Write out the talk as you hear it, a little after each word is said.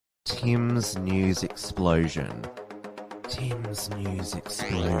Tim's News Explosion. Tim's News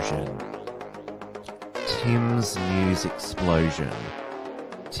Explosion. Tim's News Explosion.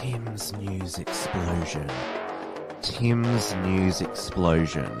 Tim's News Explosion. Tim's News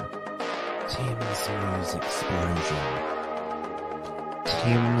Explosion. Tim's News Explosion.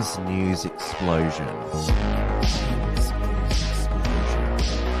 Tim's News Explosion. Tim's News Explosion.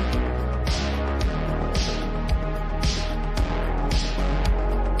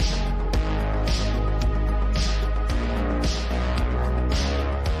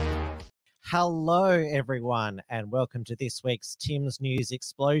 Hello, everyone, and welcome to this week's Tim's News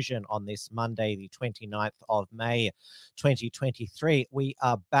Explosion on this Monday, the 29th of May, 2023. We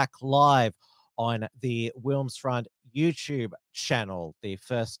are back live on the Wilmsfront YouTube channel, the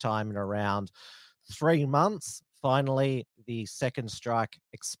first time in around 3 months. Finally, the second strike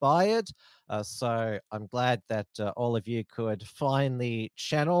expired. So I'm glad that all of you could find the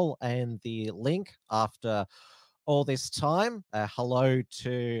channel and the link after all this time. Hello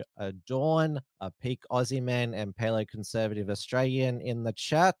to Dawn, Peak Aussie Man, and Paleo Conservative Australian in the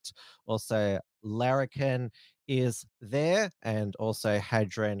chat. Also, Larrikin is there, and also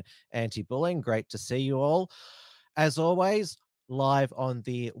Hadron Anti-Bullying. Great to see you all. As always, live on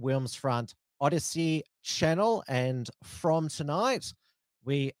the Wilmsfront Odyssey channel, and from tonight,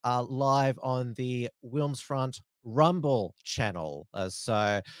 we are live on the Wilmsfront Rumble channel.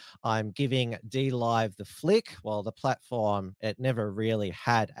 So I'm giving D-Live the flick. Well, the platform, it never really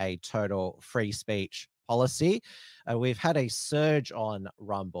had a total free speech policy. We've had a surge on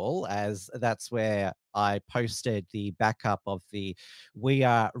Rumble, as that's where I posted the backup of the We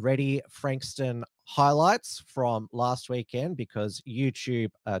Are Ready Frankston highlights from last weekend, because YouTube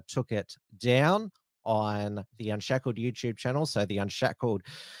took it down on the Unshackled YouTube channel. So the Unshackled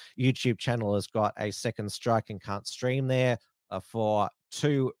YouTube channel has got a second strike and can't stream there for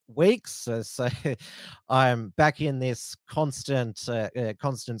 2 weeks. So I'm back in this constant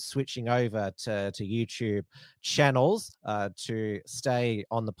switching over to YouTube channels to stay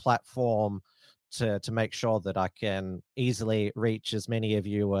on the platform, to make sure that I can easily reach as many of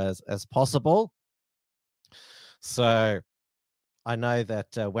you as possible. So I know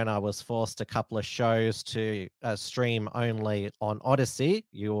that when I was forced a couple of shows to stream only on Odyssey,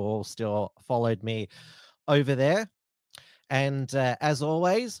 you all still followed me over there. And as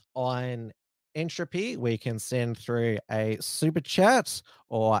always, on Entropy, we can send through a super chat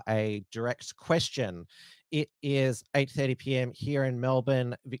or a direct question. It is 8:30 p.m. here in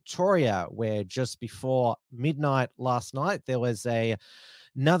Melbourne, Victoria, where just before midnight last night, there was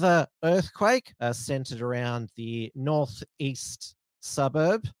another earthquake centered around the northeast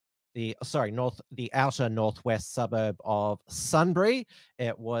suburb, the outer northwest suburb of Sunbury.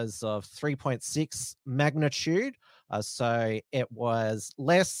 It was of 3.6 magnitude, so it was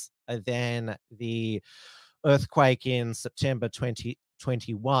less than the earthquake in September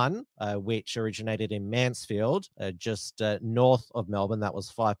 2021, which originated in Mansfield, just north of Melbourne. That was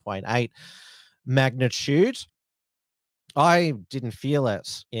 5.8 magnitude. I didn't feel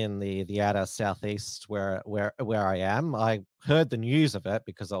it in the outer southeast where I am. I heard the news of it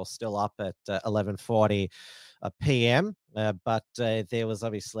because I was still up at 11:40 p.m. But there was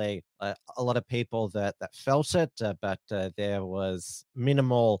obviously a lot of people that felt it, but there was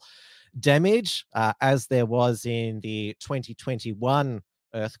minimal damage, as there was in the 2021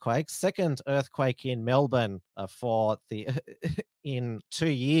 earthquake, second earthquake in Melbourne for the in 2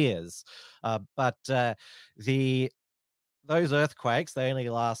 years. But those earthquakes, they only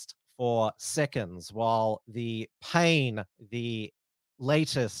last for seconds, while the pain, the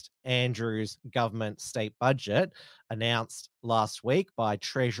latest Andrews government state budget announced last week by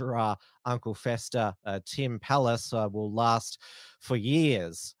Treasurer Uncle Fester Tim Pallas will last for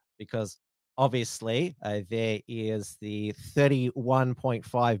years, because obviously there is the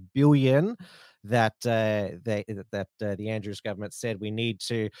 31.5 billion that the Andrews government said we need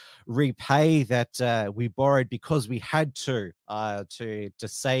to repay, that we borrowed because we had to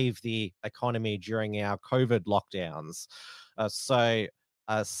save the economy during our COVID lockdowns. So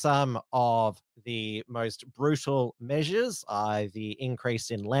some of the most brutal measures are the increase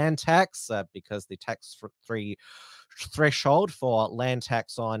in land tax, because the tax-free threshold for land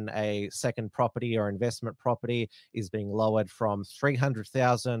tax on a second property or investment property is being lowered from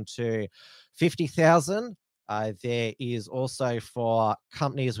 300,000 to 50,000. There is also, for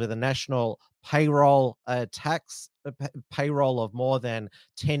companies with a national payroll tax, payroll of more than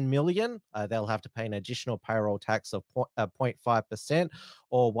 10 million, they'll have to pay an additional payroll tax of 0.5%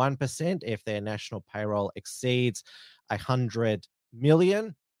 or 1% if their national payroll exceeds 100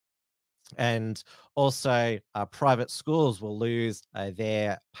 million. And also, private schools will lose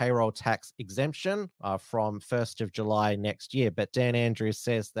their payroll tax exemption from 1st of July next year. But Dan Andrews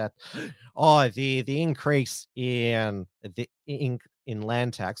says that, the increase in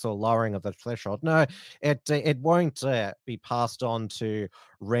land tax or lowering of the threshold, no, it won't be passed on to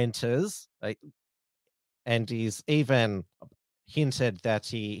renters. And he's even hinted that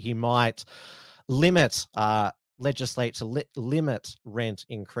he might limit legislate to limit rent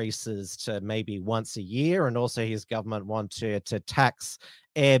increases to maybe once a year, and also his government want to tax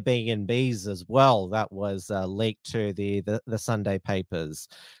Airbnbs as well. That was leaked to the Sunday papers.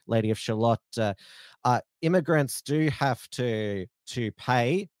 Lady of Shalott, immigrants do have to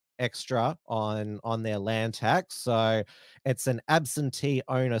pay extra on their land tax, so it's an absentee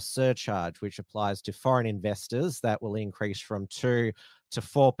owner surcharge which applies to foreign investors that will increase from 2 to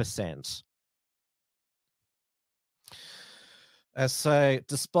 4%. So,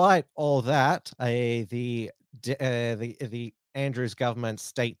 despite all that, the Andrews government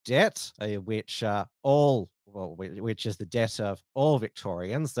state debt, which which is the debt of all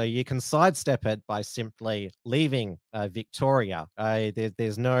Victorians, so you can sidestep it by simply leaving Victoria.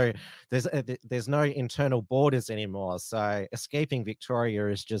 There's no internal borders anymore, so escaping Victoria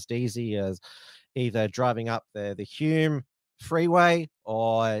is just easy as either driving up the Hume Freeway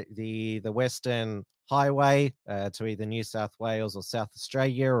or the Western Highway to either New South Wales or South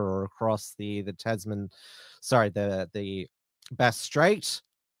Australia, or across the Bass Strait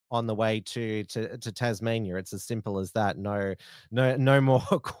on the way to Tasmania. It's as simple as that. No more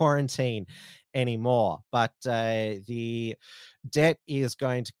quarantine anymore. But the debt is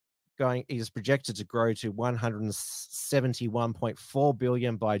is projected to grow to 171.4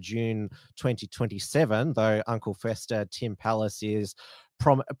 billion by June 2027, though Uncle Fester Tim Pallas is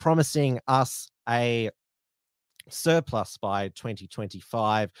promising us a surplus by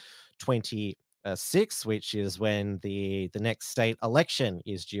 2025-26, which is when the next state election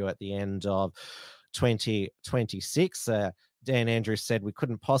is due at the end of 2026. Dan Andrews said we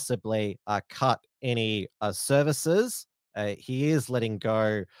couldn't possibly cut any services. He is letting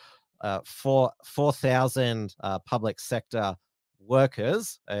go 4,000 public sector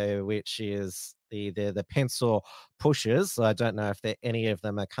workers, which is the pencil pushers. So I don't know if any of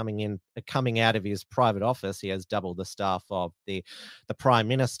them are coming out of his private office. He has doubled the staff of the Prime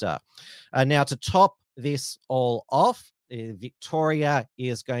Minister. Now, to top this all off, Victoria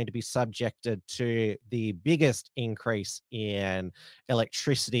is going to be subjected to the biggest increase in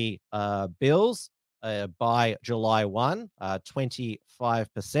electricity bills by July 1,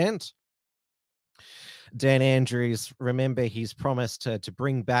 25%. Dan Andrews, remember, he's promised to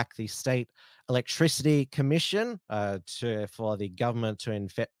bring back the State Electricity Commission for the government to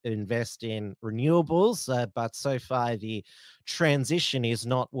invest in renewables, but so far the transition is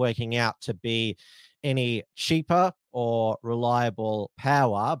not working out to be any cheaper or reliable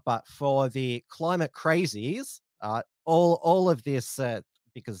power. But for the climate crazies, all of this,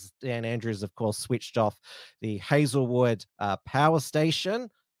 because Dan Andrews, of course, switched off the Hazelwood power station.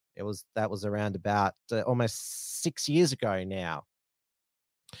 That was around about almost 6 years ago now.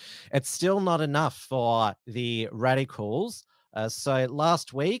 It's still not enough for the radicals. So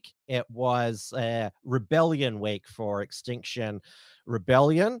last week it was Rebellion Week for Extinction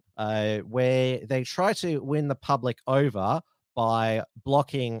Rebellion, where they try to win the public over by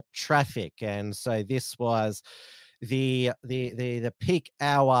blocking traffic, and so this was the peak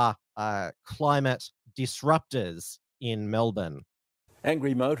hour climate disruptors in Melbourne.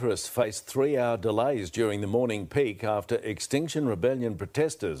 Angry motorists faced 3-hour delays during the morning peak after Extinction Rebellion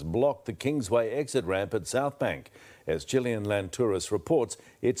protesters blocked the Kingsway exit ramp at Southbank. As Gillian Lantouris reports,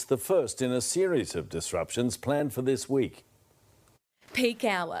 it's the first in a series of disruptions planned for this week. Peak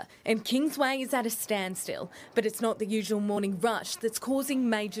hour, and Kingsway is at a standstill, but it's not the usual morning rush that's causing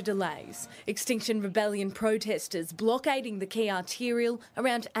major delays. Extinction Rebellion protesters blockading the key arterial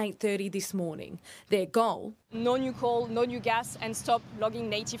around 8:30 this morning. Their goal? No new coal, no new gas, and stop logging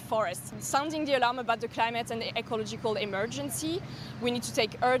native forests. Sounding the alarm about the climate and the ecological emergency, we need to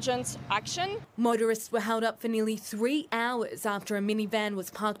take urgent action. Motorists were held up for nearly 3 hours after a minivan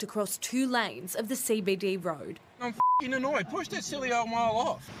was parked across 2 lanes of the CBD road. I'm f***ing annoyed. Push that silly old mile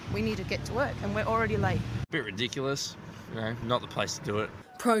off. We need to get to work and we're already late. Bit ridiculous, not the place to do it.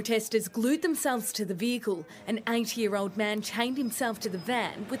 Protesters glued themselves to the vehicle. An 80-year-old man chained himself to the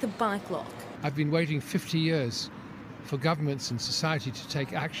van with a bike lock. I've been waiting 50 years for governments and society to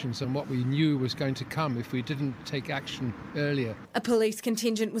take actions on what we knew was going to come if we didn't take action earlier. A police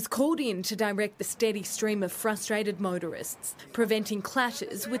contingent was called in to direct the steady stream of frustrated motorists, preventing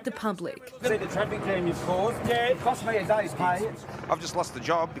clashes with the public. See the traffic jam you've caused? Yeah, it cost me a day's pay. I've just lost the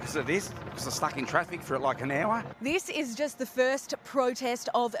job because of this, because I'm stuck in traffic for like an hour. This is just the first protest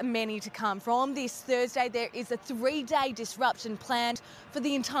of many to come. From this Thursday, there is a 3-day disruption planned for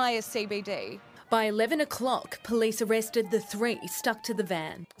the entire CBD. By 11 o'clock, police arrested the 3 stuck to the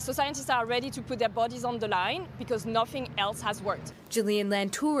van. So scientists are ready to put their bodies on the line because nothing else has worked. Gillian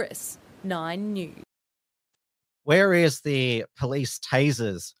Lantouris, 9 News. Where is the police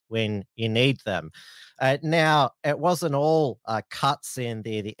tasers when you need them? Now, it wasn't all cuts in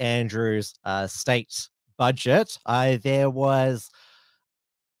the Andrews state budget. There was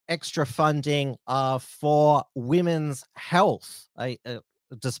extra funding for women's health.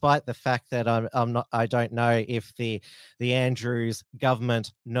 Despite the fact that I don't know if the Andrews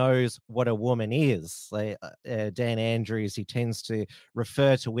government knows what a woman is. Dan Andrews, he tends to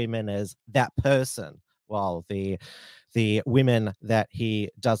refer to women as that person, while the women that he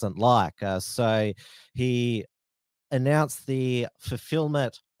doesn't like. So he announced the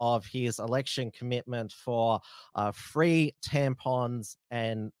fulfillment of his election commitment for free tampons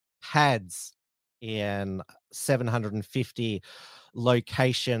and pads in 750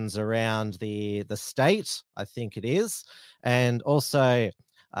 locations around the state, I think it is. And also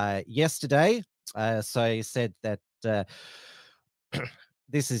yesterday, so he said that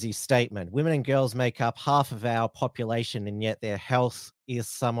this is his statement: women and girls make up half of our population, and yet their health is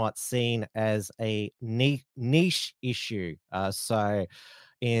somewhat seen as a niche issue. So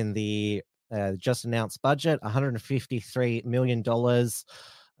in the just announced budget, $153 million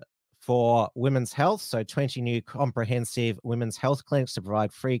for women's health. So 20 new comprehensive women's health clinics to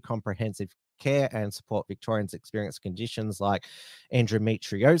provide free comprehensive care and support Victorians experience conditions like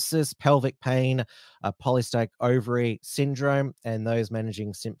endometriosis, pelvic pain, polycystic ovary syndrome, and those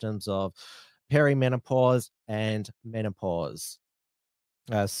managing symptoms of perimenopause and menopause.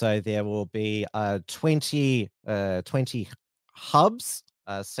 So there will be 20 hubs,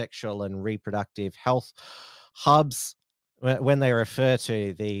 sexual and reproductive health hubs. When they refer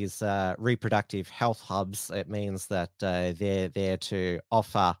to these reproductive health hubs, it means that they're there to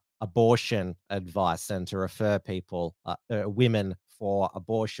offer abortion advice and to refer people, women, for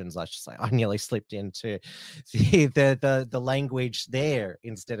abortions, I should say. I nearly slipped into the language there.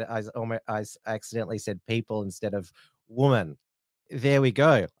 Instead, I accidentally said people instead of woman. There we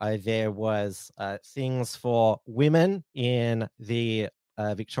go. There was things for women in the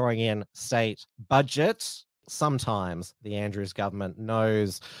Victorian state budget. Sometimes the Andrews government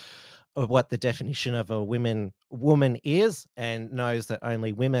knows what the definition of a woman is, and knows that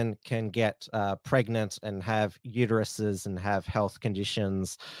only women can get pregnant and have uteruses and have health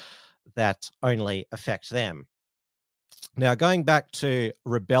conditions that only affect them. Now, going back to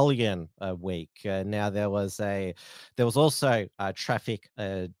Rebellion Week, now there was also traffic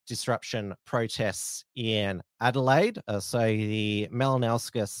disruption protests in Adelaide. So the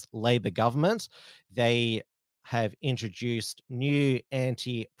Malinowskis Labor government, they have introduced new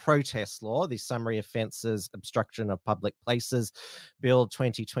anti-protest law, the Summary Offences Obstruction of Public Places Bill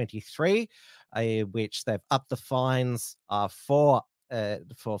 2023, which they've upped the fines for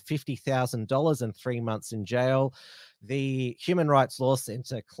 $50,000 and 3 months in jail. The Human Rights Law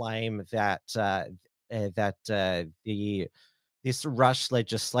Centre claim that this rush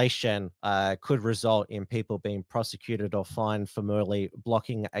legislation could result in people being prosecuted or fined for merely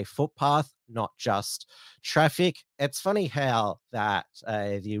blocking a footpath, not just traffic. It's funny how that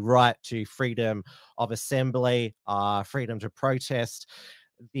the right to freedom of assembly, freedom to protest,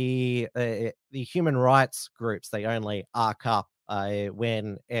 the human rights groups, they only arc up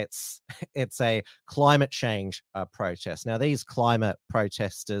when it's a climate change protest. Now, these climate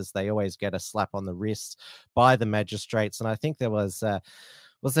protesters, they always get a slap on the wrist by the magistrates, and I think there was in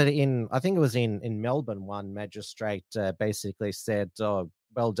Melbourne, one magistrate basically said, "Oh,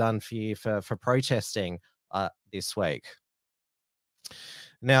 well done for you for protesting this week."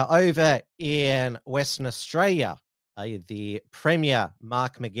 Now, over in Western Australia, the Premier,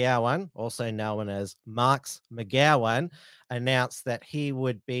 Mark McGowan, also known as Marks McGowan, announced that he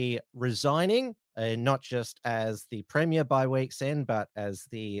would be resigning, not just as the Premier by week's end, but as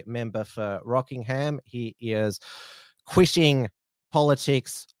the member for Rockingham. He is quitting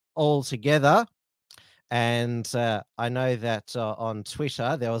politics altogether. And I know that on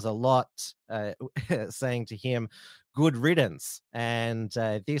Twitter, there was a lot saying to him, "Good riddance." And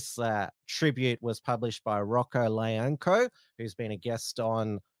this tribute was published by Rocco Leonco, who's been a guest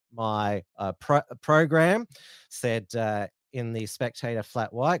on my program, said in the Spectator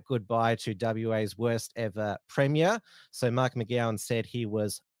Flat White, goodbye to WA's worst ever premier. So Mark McGowan said he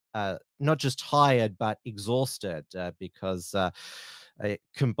was not just tired, but exhausted because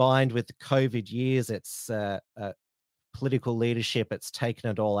combined with the COVID years, it's political leadership, it's taken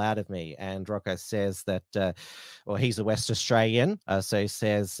it all out of me. And Rocco says that, well, he's a West Australian, so he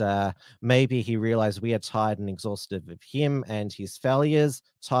says maybe he realised we are tired and exhausted of him and his failures,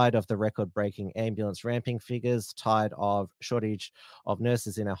 tired of the record-breaking ambulance ramping figures, tired of shortage of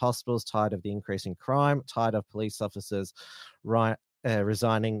nurses in our hospitals, tired of the increase in crime, tired of police officers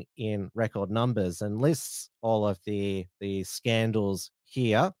resigning in record numbers, and lists all of the scandals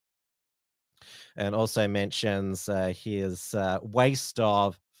here. And also mentions his waste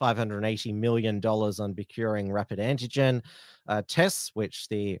of $580 million on procuring rapid antigen tests, which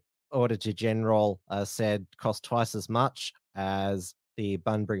the Auditor General said cost twice as much as the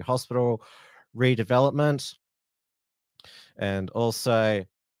Bunbury Hospital redevelopment. And also,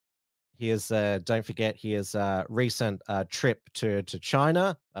 don't forget his recent trip to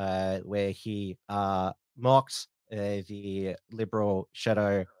China, where he mocked the Liberal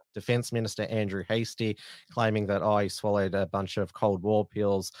shadow Defense Minister Andrew Hastie, claiming that he swallowed a bunch of Cold War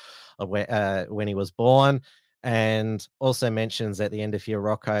pills when he was born, and also mentions at the end of here,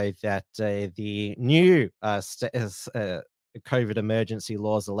 Rocco, that the new COVID emergency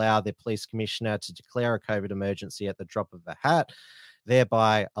laws allow the police commissioner to declare a COVID emergency at the drop of a hat,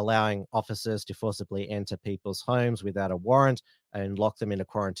 thereby allowing officers to forcibly enter people's homes without a warrant and lock them in a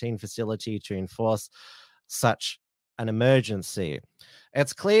quarantine facility to enforce such an emergency.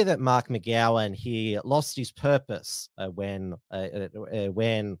 It's clear that Mark McGowan, he lost his purpose when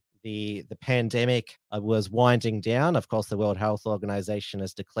the pandemic was winding down. Of course, the World Health Organization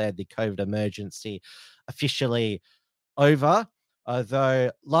has declared the COVID emergency officially over,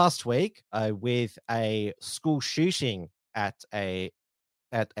 though last week with a school shooting at a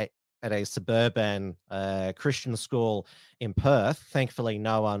suburban Christian school in Perth. Thankfully,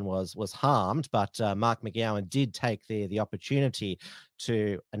 no one was harmed, but Mark McGowan did take the opportunity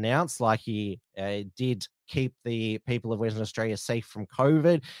to announce, like he did keep the people of Western Australia safe from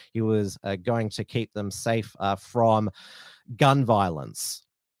COVID, he was going to keep them safe from gun violence.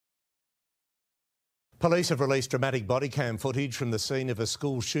 Police have released dramatic body cam footage from the scene of a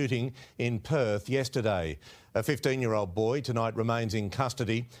school shooting in Perth yesterday. A 15-year-old boy tonight remains in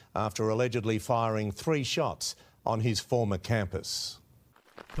custody after allegedly firing 3 shots on his former campus.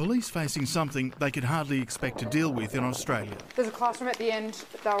 Police facing something they could hardly expect to deal with in Australia. There's a classroom at the end.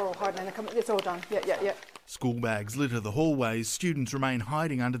 They're all hiding. It's all done. Yeah. School bags litter the hallways. Students remain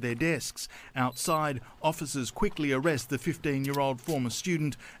hiding under their desks. Outside, officers quickly arrest the 15-year-old former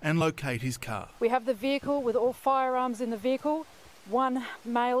student and locate his car. We have the vehicle with all firearms in the vehicle, 1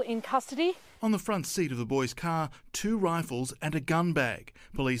 male in custody. On the front seat of the boy's car, 2 rifles and a gun bag.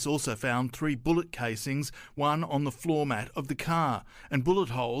 Police also found 3 bullet casings, 1 on the floor mat of the car, and bullet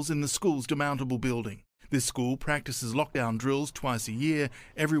holes in the school's demountable building. This school practices lockdown drills twice a year.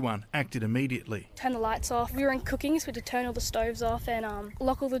 Everyone acted immediately. Turn the lights off. We were in cooking, so we had to turn all the stoves off and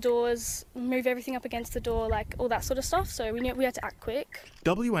lock all the doors, move everything up against the door, like all that sort of stuff. So we knew we had to act quick.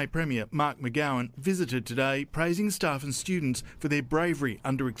 WA Premier Mark McGowan visited today, praising staff and students for their bravery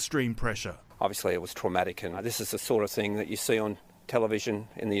under extreme pressure. Obviously it was traumatic, and this is the sort of thing that you see on television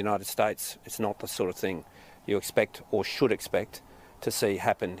in the United States. It's not the sort of thing you expect or should expect to see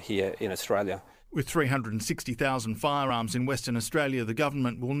happen here in Australia. With 360,000 firearms in Western Australia, the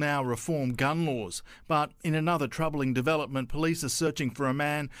government will now reform gun laws. But in another troubling development, police are searching for a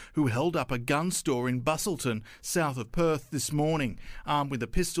man who held up a gun store in Busselton, south of Perth, this morning. Armed with a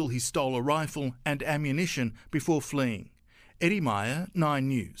pistol, he stole a rifle and ammunition before fleeing. Eddie Meyer, 9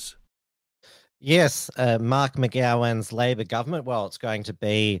 News. Yes, Mark McGowan's Labor government, well, it's going to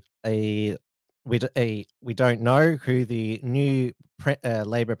be we don't know who the new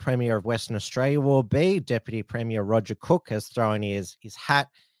Labor Premier of Western Australia will be. Deputy Premier Roger Cook has thrown his hat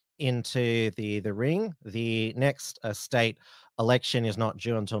into the ring. The next state election is not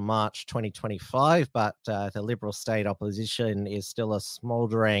due until March 2025, but the Liberal state opposition is still a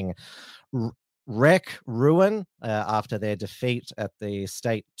smouldering ruin after their defeat at the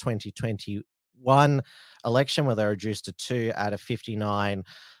state 2021 election, where they were reduced to 2 out of 59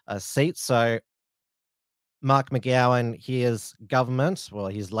 seats. So Mark McGowan, his government, well,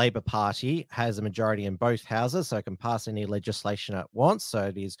 his Labor Party has a majority in both houses, so it can pass any legislation it wants. So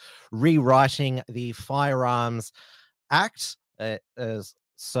it is rewriting the Firearms Act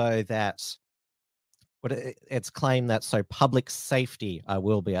so that But it's claimed that so public safety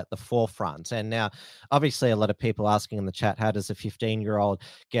will be at the forefront. And now, obviously, a lot of people asking in the chat, how does a 15-year-old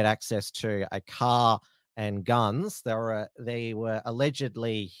get access to a car and guns? They were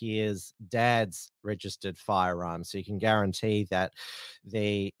allegedly his dad's registered firearms. So you can guarantee that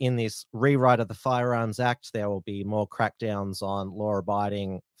in this rewrite of the Firearms Act, there will be more crackdowns on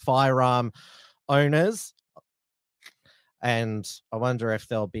law-abiding firearm owners. And I wonder if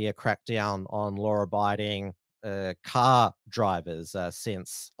there'll be a crackdown on law-abiding car drivers,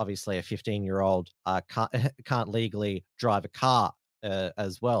 since obviously a 15-year-old can't legally drive a car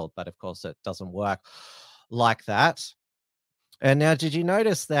as well. But of course, it doesn't work like that. And now, did you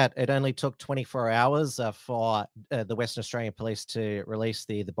notice that it only took 24 hours for the Western Australian Police to release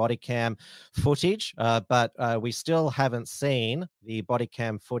the body cam footage? But we still haven't seen the body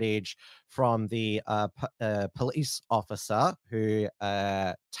cam footage from the police officer who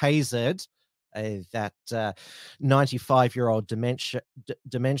tasered that 95-year-old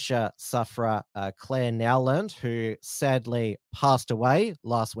dementia sufferer, Claire Nowland, who sadly passed away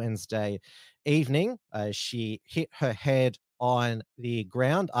last Wednesday evening. She hit her head on the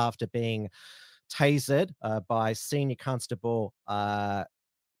ground after being tasered by Senior Constable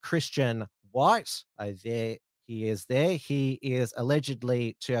Christian White. There he is there. He is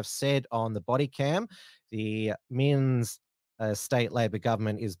allegedly to have said on the body cam, the Min's state Labor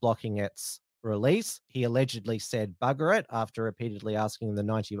government is blocking its release. He allegedly said bugger it after repeatedly asking the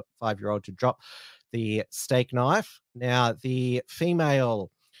 95-year-old to drop the steak knife. Now, the female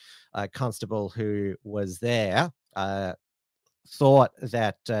constable who was there thought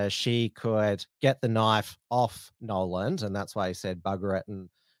that she could get the knife off Noland, and that's why he said bugger it and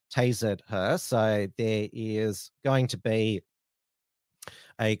tasered her. So there is going to be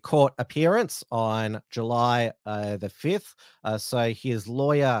a court appearance on July the 5th. So his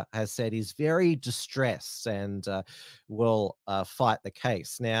lawyer has said he's very distressed and will fight the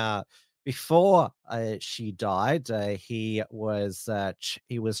case. Now, before she died, he was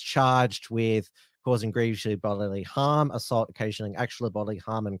charged with causing grievous bodily harm, assault occasioning actual bodily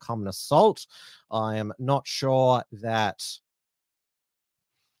harm, and common assault. I am not sure that.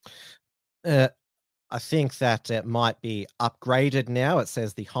 I think that it might be upgraded now. It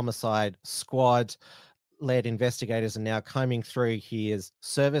says the homicide squad led investigators are now combing through his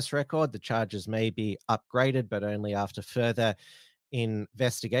service record. The charges may be upgraded, but only after further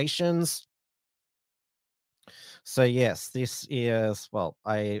investigations. So yes, this is, well,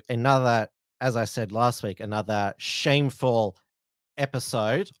 another, as I said last week, another shameful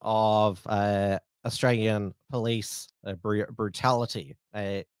episode of Australian police brutality.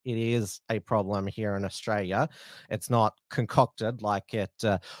 It is a problem here in Australia. It's not concocted like it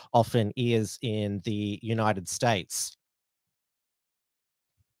often is in the United States.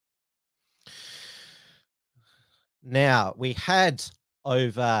 Now, we had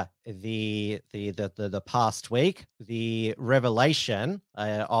over the past week the revelation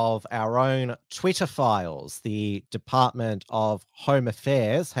of our own Twitter files. The Department of Home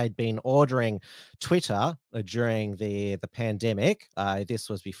Affairs had been ordering Twitter during the pandemic. This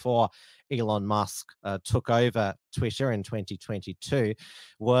was before Elon Musk took over Twitter in 2022.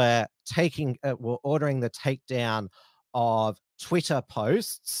 Were ordering the takedown of Twitter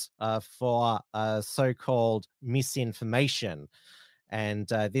posts for so-called misinformation. And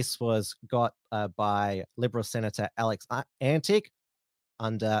this was got by Liberal Senator Alex Antic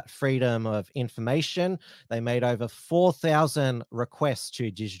under Freedom of Information. They made over 4,000 requests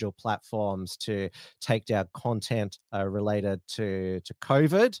to digital platforms to take down content related to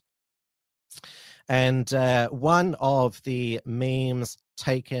COVID. And one of the memes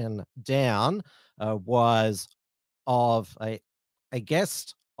taken down was of a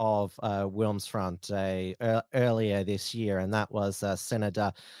guest of Wilmsfront earlier this year, and that was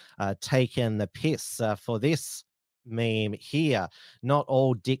Senator taking the piss for this meme here. Not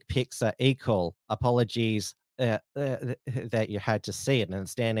all dick pics are equal. Apologies that you had to see it. And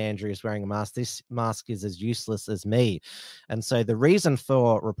it's Dan Andrews wearing a mask. This mask is as useless as me. And so the reason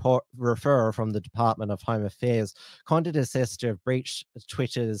for referral from the Department of Home Affairs, Condit assessed to have breached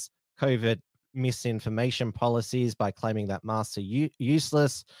Twitter's COVID misinformation policies by claiming that masks are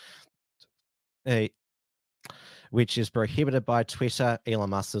useless, which is prohibited by Twitter.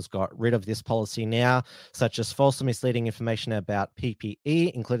 Elon Musk has got rid of this policy now, such as false and misleading information about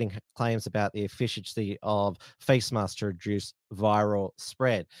PPE, including claims about the efficiency of face masks to reduce viral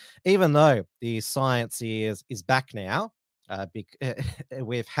spread. Even though the science is back now,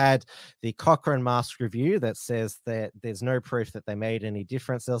 we've had the Cochrane mask review that says that there's no proof that they made any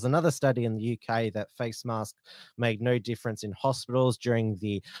difference. There was another study in the UK that face masks made no difference in hospitals during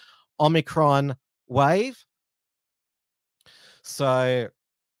the Omicron wave. So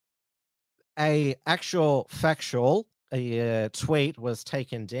a actual factual tweet was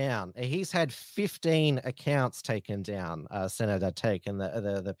taken down. He's had 15 accounts taken down, Senator taken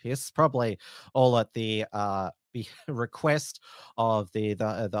the piss, probably all at the request of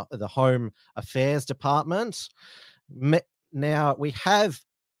the Home Affairs Department. Now we have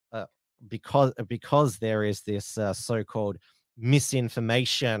because there is this so-called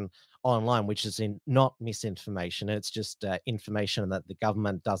misinformation online, which is not misinformation. It's just information that the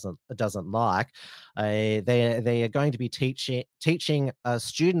government doesn't like. They are going to be teaching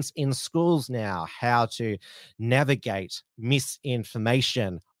students in schools now how to navigate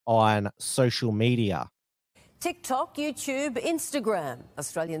misinformation on social media. TikTok, YouTube, Instagram.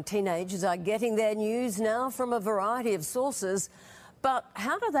 Australian teenagers are getting their news now from a variety of sources. But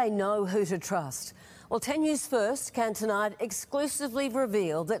how do they know who to trust? Well, 10 News First can tonight exclusively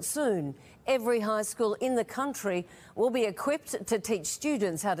reveal that soon every high school in the country will be equipped to teach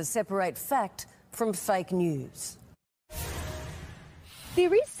students how to separate fact from fake news.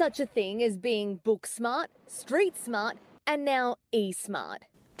 There is such a thing as being book smart, street smart, and now e-smart.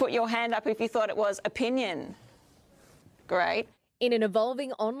 Put your hand up if you thought it was opinion. Great. In an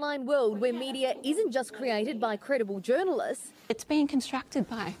evolving online world where media isn't just created by credible journalists, it's being constructed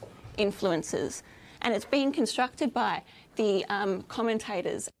by influencers and it's being constructed by the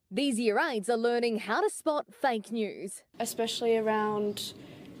commentators. These year 8s are learning how to spot fake news. Especially around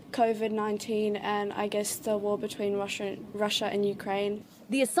COVID-19 and I guess the war between Russia and Ukraine.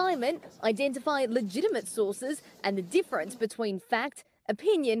 The assignment, identify legitimate sources and the difference between fact,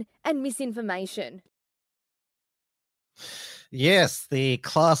 opinion and misinformation. Yes, the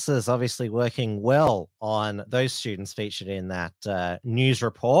class is obviously working well on those students featured in that news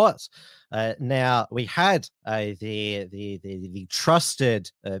report. Now we had the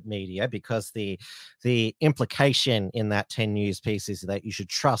trusted media, because the implication in that 10 News piece is that you should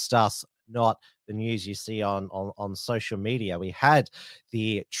trust us, not the news you see on social media. We had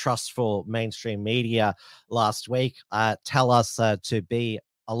the trustful mainstream media last week tell us to be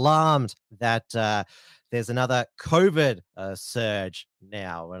alarmed that there's another COVID surge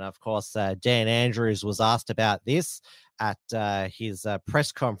now. And of course, Dan Andrews was asked about this at his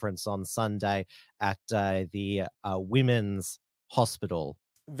press conference on Sunday at the Women's Hospital.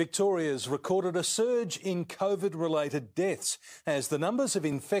 Victoria's recorded a surge in COVID-related deaths as the numbers of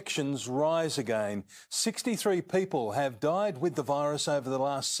infections rise again. 63 people have died with the virus over the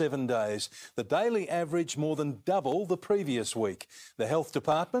last 7 days, the daily average more than double the previous week. The Health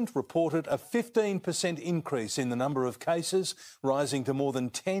Department reported a 15% increase in the number of cases, rising to more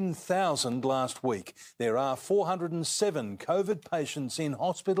than 10,000 last week. There are 407 COVID patients in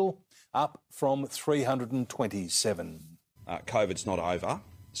hospital, up from 327. COVID's not over.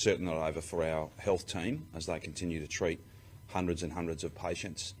 Certainly not over for our health team as they continue to treat hundreds and hundreds of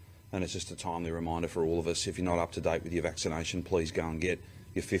patients. And it's just a timely reminder for all of us, if you're not up to date with your vaccination, please go and get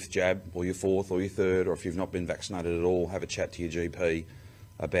your 5th jab or your 4th or your 3rd, or if you've not been vaccinated at all, have a chat to your GP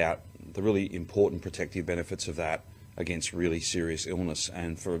about the really important protective benefits of that against really serious illness.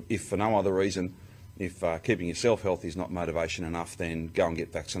 And if for no other reason, if keeping yourself healthy is not motivation enough, then go and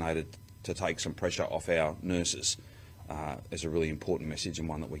get vaccinated to take some pressure off our nurses. Is a really important message, and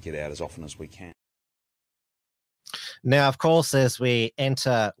one that we get out as often as we can. Now, of course, as we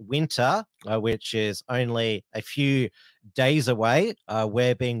enter winter, which is only a few days away,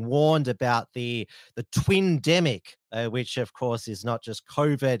 we're being warned about the twin-demic, which, of course, is not just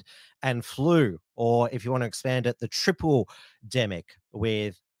COVID and flu, or if you want to expand it, the triple-demic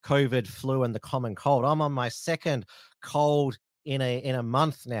with COVID, flu, and the common cold. I'm on my 2nd cold in a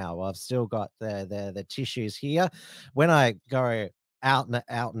month now. I've still got the tissues here. When I go out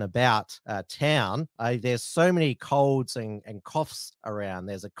and about town, there's so many colds and coughs around.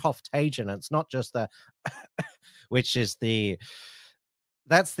 There's a cough-tagion. It's not just the which is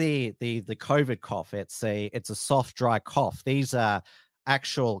that's the COVID cough. It's a soft, dry cough. These are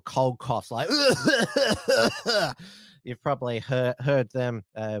actual cold coughs, like you've probably heard them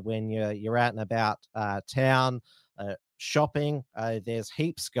when you're out and about town. Shopping, there's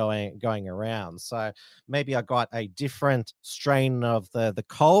heaps going around. So maybe I got a different strain of the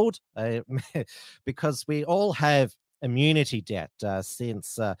cold because we all have immunity debt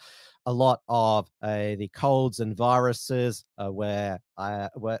since a lot of the colds and viruses were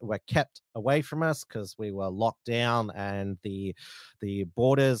kept away from us because we were locked down and the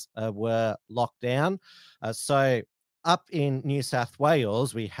borders were locked down. So up in New South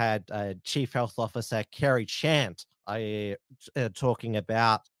Wales, we had Chief Health Officer Kerry Chant talking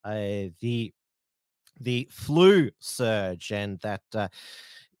about the flu surge, and that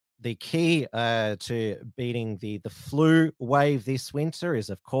the key to beating the flu wave this winter is,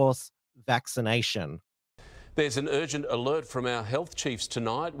 of course, vaccination. There's an urgent alert from our health chiefs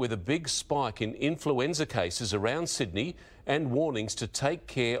tonight with a big spike in influenza cases around Sydney and warnings to take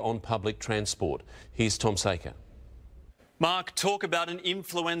care on public transport. Here's Tom Saker. Mark, talk about an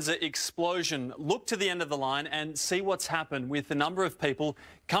influenza explosion. Look to the end of the line and see what's happened with the number of people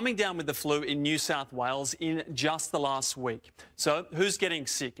coming down with the flu in New South Wales in just the last week. So who's getting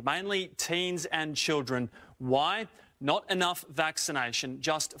sick? Mainly teens and children. Why? Not enough vaccination.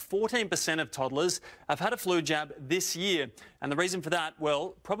 Just 14% of toddlers have had a flu jab this year. And the reason for that,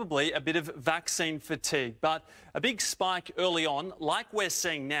 well, probably a bit of vaccine fatigue. But a big spike early on, like we're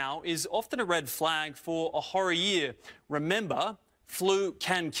seeing now, is often a red flag for a horror year. Remember, flu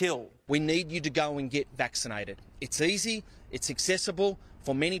can kill. We need you to go and get vaccinated. It's easy, it's accessible.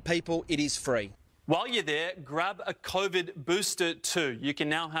 For many people, it is free. While you're there, grab a COVID booster too. You can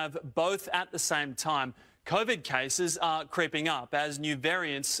now have both at the same time. COVID cases are creeping up as new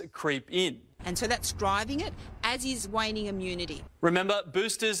variants creep in. And so that's driving it, as is waning immunity. Remember,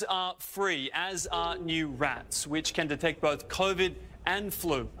 boosters are free, as are new rats, which can detect both COVID and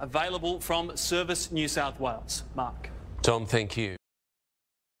flu. Available from Service New South Wales. Mark. Tom, thank you.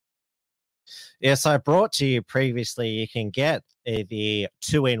 Yes, I brought to you previously, you can get the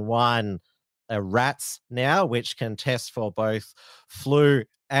 2-in-1 rats now, which can test for both flu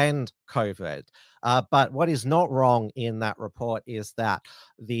and COVID. But what is not wrong in that report is that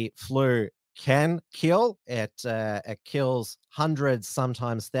the flu can kill. It kills hundreds,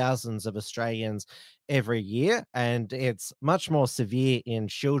 sometimes thousands of Australians every year, and it's much more severe in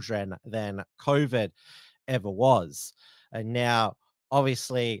children than COVID ever was. And now,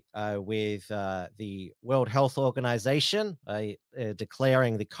 obviously, with the World Health Organization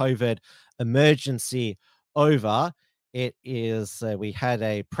declaring the COVID emergency over, it is, we had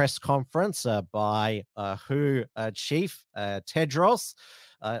a press conference by WHO chief Tedros,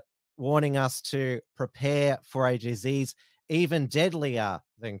 warning us to prepare for a disease even deadlier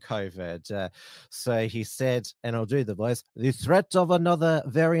than COVID. So he said, and I'll do the voice, the threat of another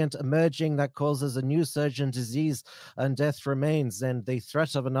variant emerging that causes a new surge in disease and death remains, and the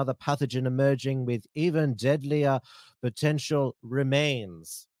threat of another pathogen emerging with even deadlier potential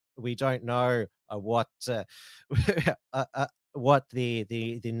remains. We don't know what the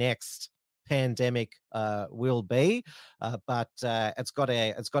next pandemic will be, but it's got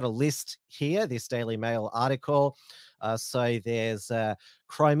a list here. This Daily Mail article. So there's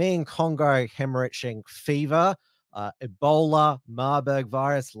Crimean Congo hemorrhaging fever, Ebola, Marburg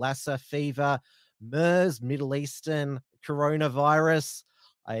virus, Lassa fever, MERS, Middle Eastern coronavirus,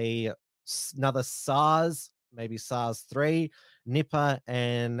 another SARS, maybe SARS-3, Nipah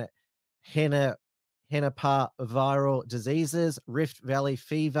and Henna viral diseases, Rift Valley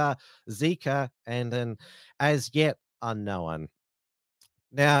fever, Zika, and an as yet unknown.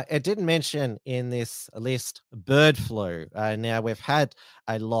 Now, it didn't mention in this list bird flu. Now, we've had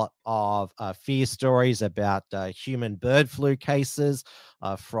a lot of fear stories about human bird flu cases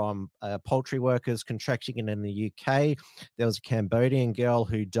from poultry workers contracting it in the UK. There was a Cambodian girl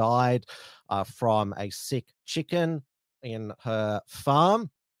who died from a sick chicken in her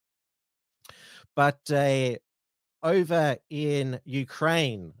farm. But over in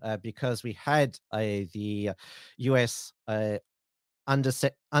Ukraine, because we had the US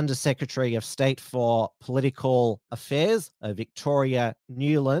Undersecretary of State for Political Affairs, Victoria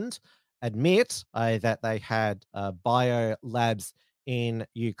Newland, admit that they had bio labs in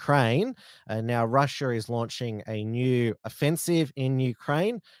Ukraine. Now Russia is launching a new offensive in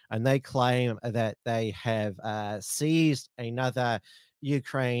Ukraine, and they claim that they have seized another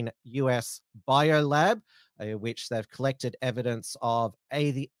Ukraine-US biolab, which they've collected evidence of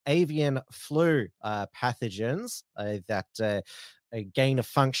avian flu pathogens that a gain of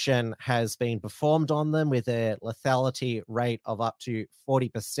function has been performed on them with a lethality rate of up to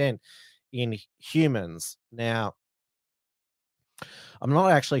 40% in humans. Now, I'm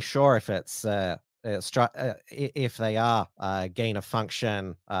not actually sure if it's if they are gain of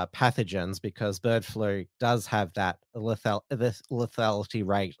function pathogens, because bird flu does have that lethality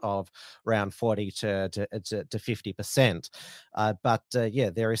rate of around 40 to 50%. But yeah,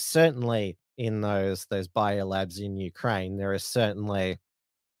 there is certainly in those biolabs in Ukraine, there is certainly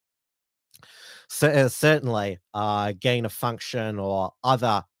gain of function or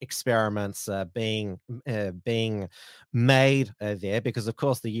other experiments being made there, because of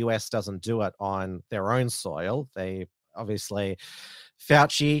course the US doesn't do it on their own soil. They obviously,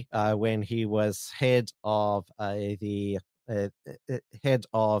 Fauci, when he was head of the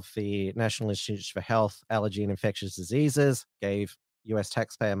National Institute for Health, Allergy and Infectious Diseases, gave US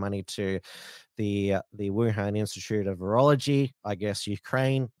taxpayer money to the Wuhan Institute of Virology. I guess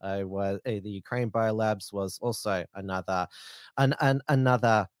Ukraine was the Ukraine Biolabs was also another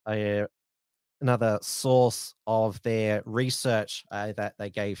another source of their research that they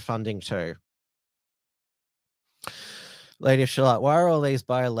gave funding to. Lady of Charlotte, why are all these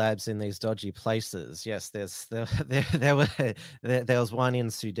biolabs in these dodgy places? Yes, there was one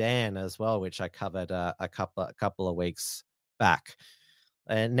in Sudan as well, which I covered a couple of weeks back.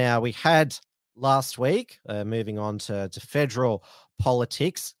 And now we had last week, moving on to federal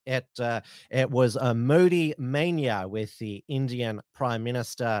politics, it was a Modi mania with the Indian Prime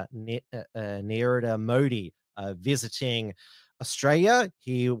Minister Narendra Modi visiting Australia.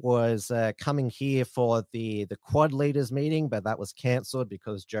 He was coming here for the Quad leaders meeting, but that was cancelled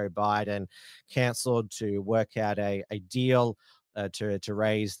because Joe Biden cancelled to work out a deal to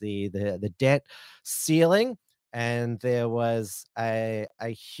raise the debt ceiling. And there was a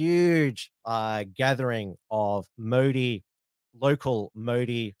huge gathering of local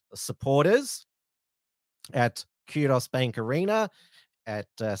Modi supporters at Kudos Bank Arena at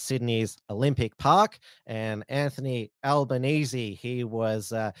Sydney's Olympic Park. And Anthony Albanese, he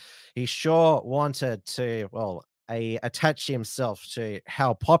sure wanted to, attach himself to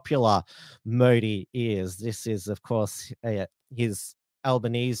how popular Modi is. This is, of course, his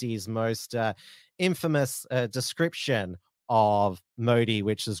Albanese's most infamous description of Modi,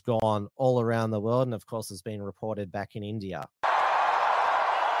 which has gone all around the world and, of course, has been reported back in India.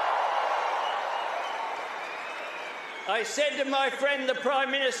 I said to my friend, the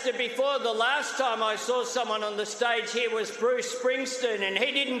Prime Minister, before, the last time I saw someone on the stage here was Bruce Springsteen, and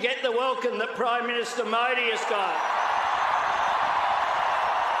he didn't get the welcome that Prime Minister Modi has got.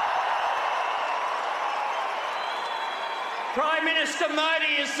 Prime Minister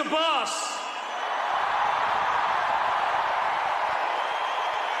Modi is the boss.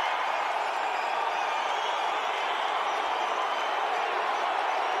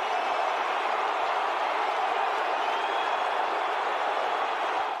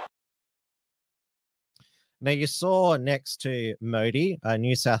 Now, you saw next to Modi,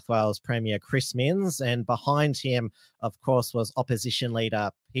 New South Wales Premier Chris Minns, and behind him, of course, was opposition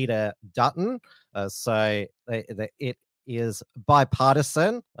leader Peter Dutton. So it is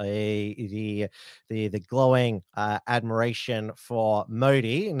bipartisan, the glowing admiration for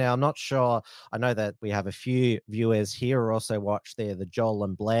Modi. Now, I'm not sure, I know that we have a few viewers here who also watched the Joel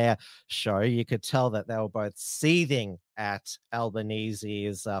and Blair show. You could tell that they were both seething at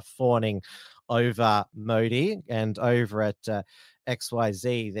Albanese's fawning over Modi. And over at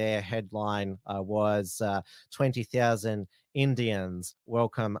XYZ, their headline was 20,000 Indians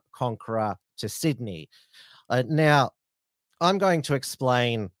welcome Conqueror to Sydney. Now, I'm going to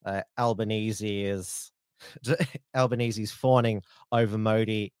explain Albanese's fawning over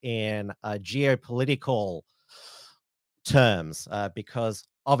Modi in geopolitical terms, because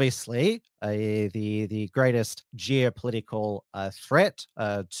obviously the greatest geopolitical threat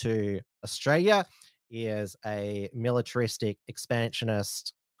to Australia is a militaristic,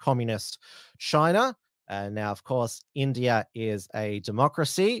 expansionist, communist China. Now, of course, India is a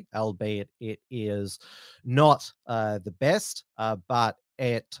democracy, albeit it is not the best, but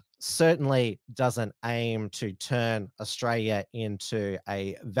it certainly doesn't aim to turn Australia into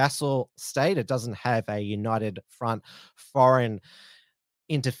a vassal state. It doesn't have a united front foreign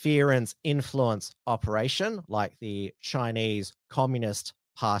interference influence operation like the Chinese Communist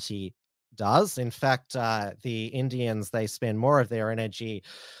Party does. In fact, the Indians, they spend more of their energy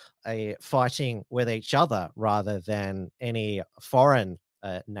fighting with each other rather than any foreign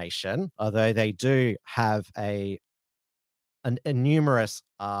nation, although they do have a numerous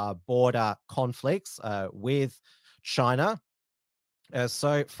border conflicts with China.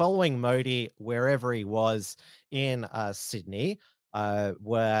 So following Modi, wherever he was in Sydney,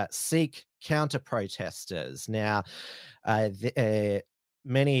 were Sikh counter-protesters. Now,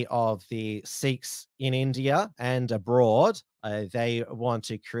 many of the Sikhs in India and abroad, they want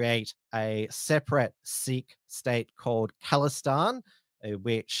to create a separate Sikh state called Khalistan,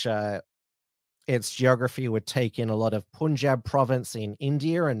 which its geography would take in a lot of Punjab province in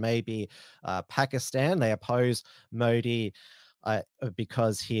India and maybe Pakistan. They oppose Modi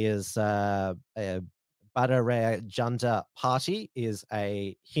because his Bharatiya Janata Party is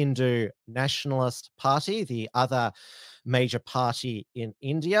a Hindu nationalist party. The other major party in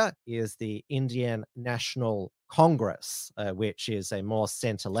India is the Indian National Congress, which is a more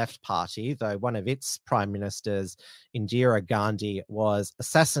centre-left party, though one of its prime ministers, Indira Gandhi, was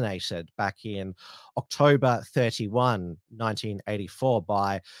assassinated back in October 31, 1984,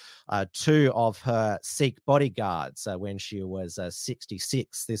 by two of her Sikh bodyguards when she was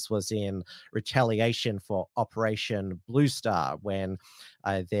 66. This was in retaliation for Operation Blue Star, when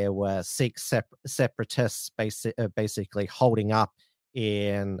there were Sikh separatists basically holding up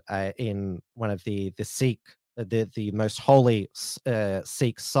in one of the Sikh the most holy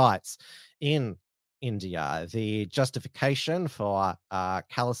Sikh sites in India. The justification for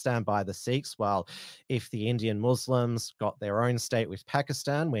Khalistan by the Sikhs, well, if the Indian Muslims got their own state with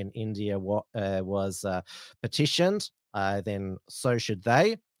Pakistan when India was petitioned, then so should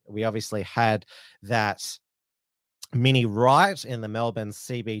they. We obviously had that mini riot in the Melbourne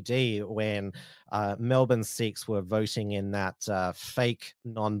CBD when Melbourne Sikhs were voting in that fake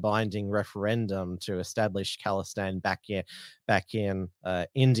non-binding referendum to establish Khalistan back in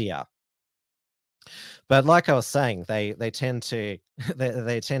India. But like I was saying, they tend to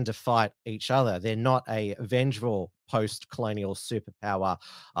they tend to fight each other. They're not a vengeful post-colonial superpower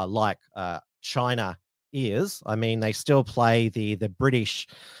like China is. I mean, they still play the British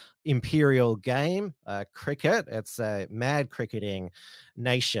imperial game, cricket. It's a mad cricketing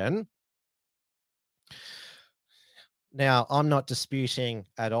nation. Now, I'm not disputing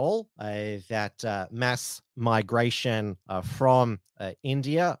at all that mass migration from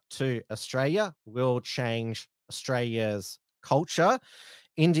India to Australia will change Australia's culture.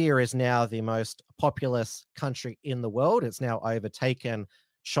 India is now the most populous country in the world. It's now overtaken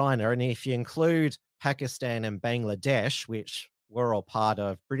China. And if you include Pakistan and Bangladesh, which were all part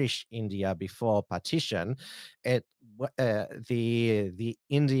of British India before partition, the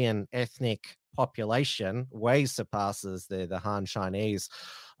Indian ethnic population way surpasses the Han Chinese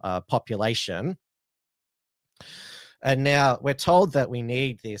population. And now we're told that we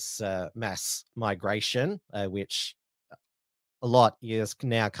need this mass migration, which a lot is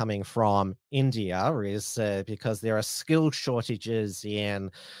now coming from India, is because there are skill shortages in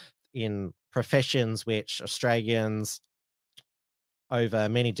professions which Australians over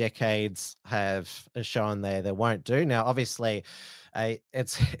many decades have shown they won't do. Now, obviously,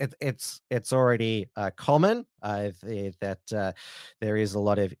 it's already common that there is a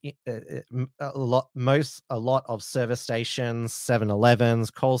lot of service stations, 7-Elevens,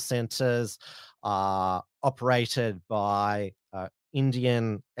 call centers are operated by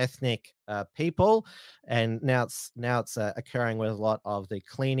Indian ethnic people, and now it's occurring with a lot of the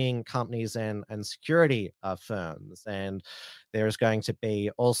cleaning companies and security firms. And there's going to be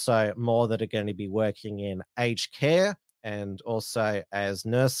also more that are going to be working in aged care and also as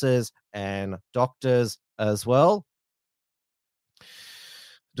nurses and doctors as well.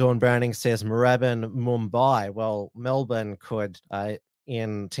 Dawn Browning says Moorabbin, Mumbai. Well, Melbourne could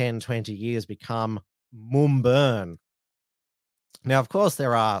in 10, 20 years become Mumburn. Now, of course,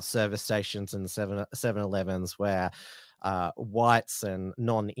 there are service stations and 7-Elevens where whites and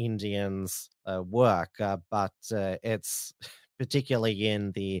non-Indians work, but it's particularly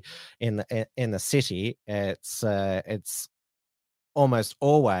in the city. It's almost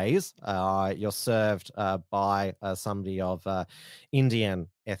always you're served by somebody of Indian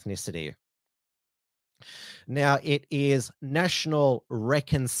ethnicity. Now, it is National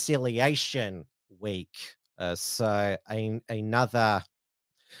Reconciliation Week. So another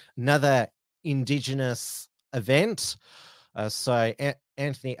Indigenous event. So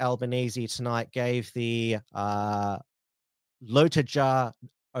Anthony Albanese tonight gave the Lotajar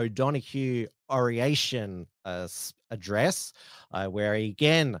O'Donoghue oration address, where he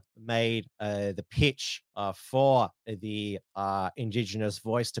again made the pitch for the Indigenous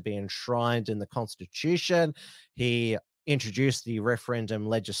voice to be enshrined in the Constitution. He introduced the referendum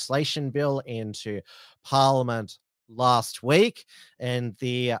legislation bill into Parliament last week, and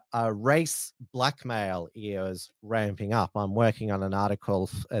the race blackmail is ramping up. I'm working on an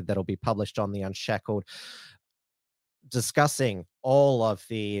article that'll be published on the Unshackled, discussing all of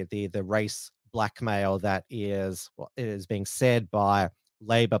the race blackmail that is being said by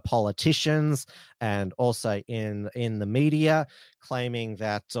Labor politicians and also in the media, claiming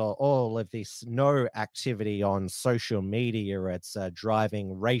that all of this no activity on social media, it's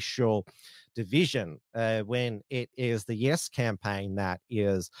driving racial division, when it is the Yes campaign that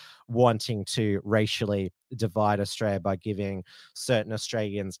is wanting to racially divide Australia by giving certain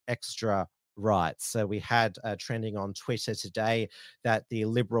Australians extra rights. So we had trending on Twitter today that the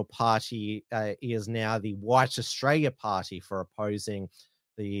Liberal Party is now the White Australia Party for opposing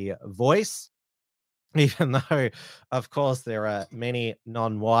the voice, even though, of course, there are many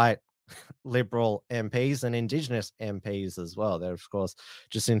non-white Liberal MPs and Indigenous MPs as well. There, of course,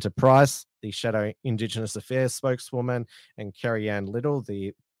 Jacinta Price, the Shadow Indigenous Affairs spokeswoman, and Kerry Ann Little,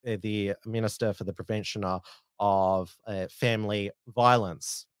 the Minister for the Prevention of Family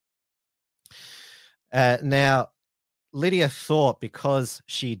Violence. Now, Lydia Thorpe, because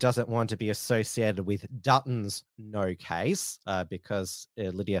she doesn't want to be associated with Dutton's no case, because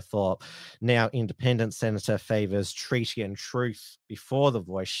Lydia Thorpe, now independent senator, favours treaty and truth before the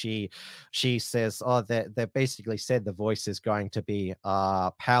Voice. She says, they basically said the Voice is going to be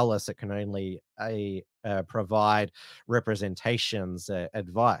powerless. It can only provide representations,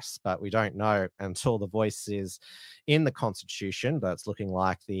 advice, but we don't know until the Voice is in the Constitution. But it's looking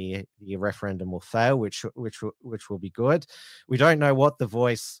like the referendum will fail, which will be good. We don't know what the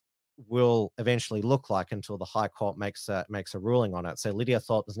Voice will eventually look like until the High Court makes a ruling on it. So Lydia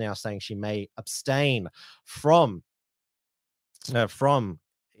Thorpe is now saying she may abstain from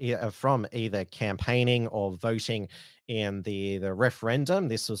either campaigning or voting in the referendum.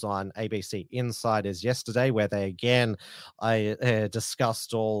 This was on ABC Insiders yesterday, where they again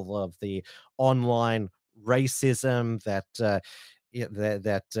discussed all of the online racism that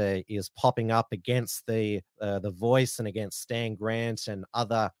is popping up against the Voice and against Stan Grant and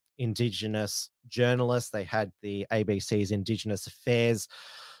other Indigenous journalists. They had the ABC's Indigenous Affairs.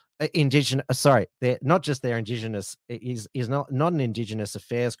 They're not just their Indigenous, is not an Indigenous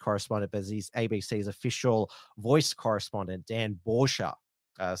Affairs correspondent, but he's ABC's official Voice correspondent, Dan Borsha.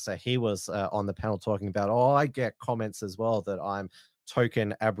 So he was on the panel talking about, I get comments as well that I'm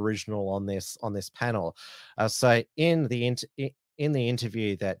token Aboriginal on this panel. So in the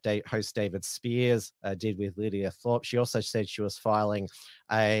interview that host David Spears did with Lydia Thorpe, she also said she was filing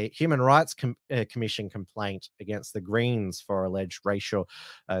a Human Rights Commission complaint against the Greens for alleged racial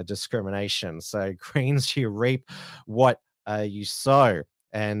discrimination. So Greens, you reap what you sow.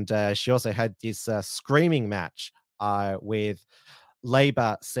 And she also had this screaming match with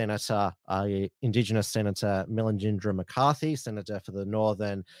Labor Senator, Indigenous Senator Millinjindra McCarthy, Senator for the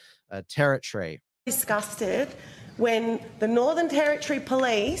Northern Territory. Disgusted when the Northern Territory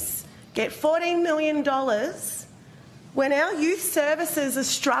Police get $14 million when our youth services are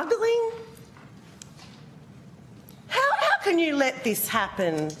struggling. How can you let this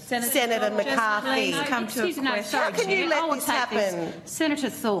happen, Senator McCarthy? How can you let this happen? Senator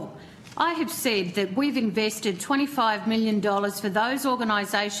Thorpe, I have said that we've invested $25 million for those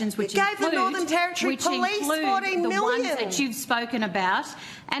organisations which include the Northern Territory Police $14 million. Ones that you've spoken about.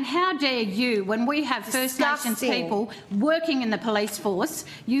 And how dare you, when we have First Nations people working in the police force, are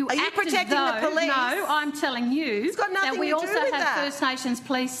you protecting the police? No, I'm telling you that we also have First Nations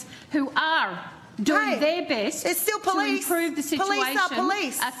police who are doing their best to improve the situation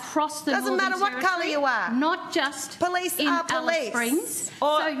across the Northern Territory. Doesn't matter what colour you are. Not just police in Alice Springs.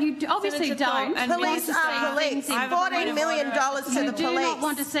 So you obviously don't. Police are police. $14 million to the police. You do not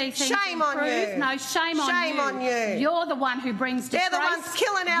want to see things improve. No, shame on you. You're the one who brings disgrace. They're the ones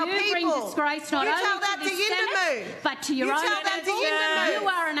killing our people. You bring disgrace not only to this Senate, but to your own people. You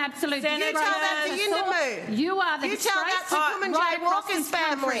are an absolute disgrace. You tell that to Yindamoo. You are the disgrace. You tell that to Kumanjay Walker's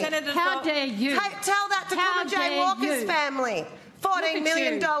family. How dare you? Tell that to Kumanjay Walker's family. $14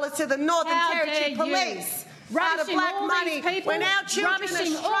 million to the Northern Territory Police. Out of black money, when our children are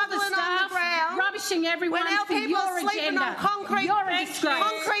struggling on the ground, rubbishing everyone when our for people your are sleeping agenda. on concrete, You're a disgrace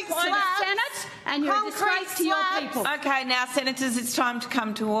concrete to the slabs, Senate, and you're a disgrace to your people. Okay, now, senators, it's time to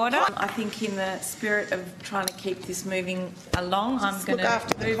come to order. I think in the spirit of trying to keep this moving along, I'm going to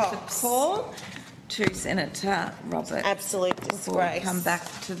move the call to Senator Robert. Absolute disgrace. We come back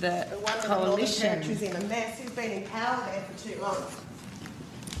to the coalition. One of the Northern Territory's in a mess. He's been in power there for too long.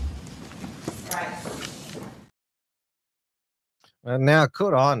 Disgrace. Now,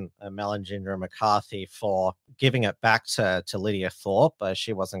 good on Millinjindra McCarthy for giving it back to Lydia Thorpe.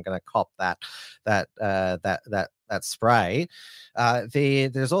 She wasn't going to cop that spray.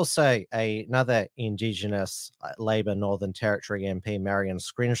 There's also another Indigenous Labor Northern Territory MP, Marion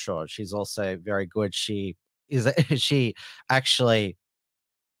Scrimshaw. She's also very good. She actually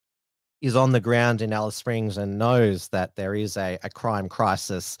is on the ground in Alice Springs and knows that there is a crime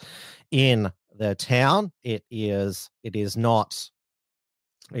crisis in the town. It is not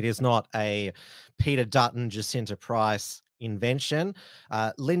a Peter Dutton, Jacinta Price invention.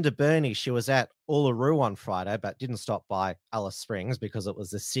 Linda Burney, she was at Uluru on Friday, but didn't stop by Alice Springs because it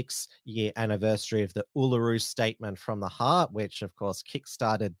was the 6-year anniversary of the Uluru Statement from the Heart, which of course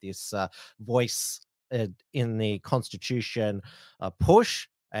kickstarted this Voice in the Constitution push.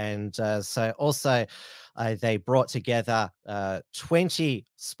 And so also they brought together 20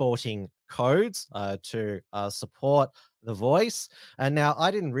 sporting codes to support The Voice. And now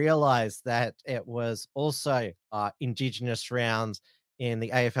I didn't realize that it was also Indigenous rounds in the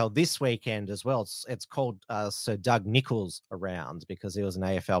AFL this weekend as well. It's called Sir Doug Nicholls round because he was an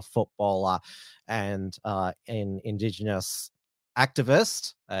AFL footballer and an Indigenous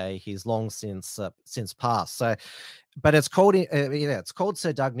activist. He's long since passed. So, but it's called it's called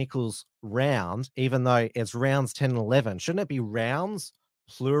Sir Doug Nicholls round, even though it's rounds 10 and 11. Shouldn't it be rounds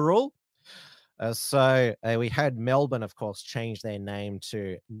plural? So we had Melbourne, of course, change their name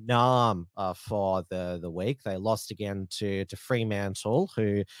to Naarm for the week. They lost again to Fremantle,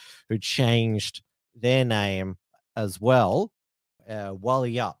 who changed their name as well.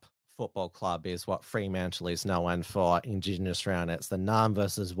 Wallyup Football Club is what Fremantle is known for Indigenous round. It's the Naarm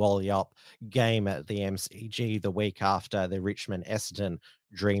versus Wallyup game at the MCG the week after the Richmond-Essendon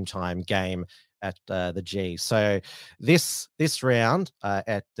Dreamtime game at the G. So this round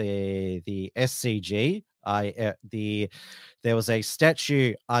at the SCG, there was a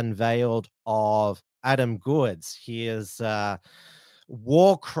statue unveiled of Adam Goodes. His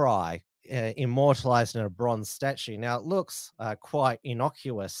war cry immortalized in a bronze statue. Now it looks quite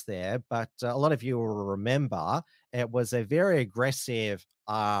innocuous there, but a lot of you will remember it was a very aggressive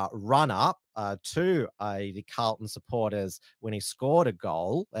run up to the Carlton supporters when he scored a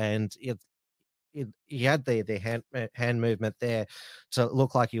goal, and he had the hand movement there to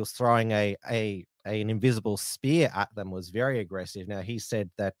look like he was throwing an invisible spear at them. Was very aggressive. Now, he said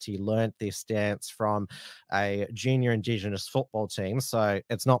that he learnt this dance from a junior Indigenous football team, so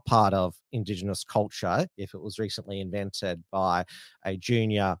it's not part of Indigenous culture if it was recently invented by a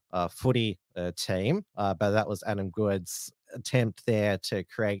junior footy team, but that was Adam Goodes' attempt there to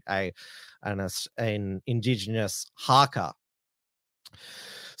create an Indigenous haka.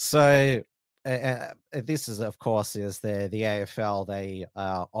 So this is, of course, is the AFL. They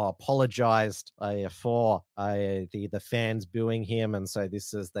apologized for the fans booing him, and so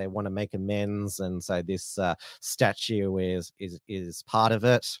they want to make amends, and so this statue is part of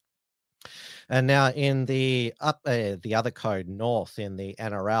it. And now in the other code, North, in the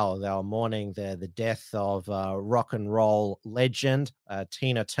NRL, they were mourning the death of rock and roll legend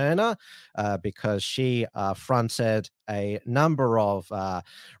Tina Turner because she fronted a number of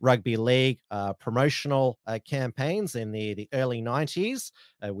rugby league promotional campaigns in the early 90s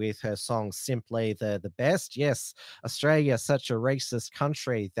with her song Simply the Best. Yes, Australia is such a racist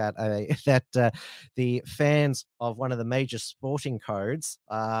country that the fans of one of the major sporting codes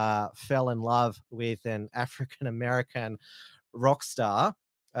fell in love with an African-American rock star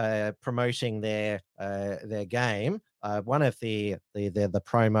promoting their game. One of the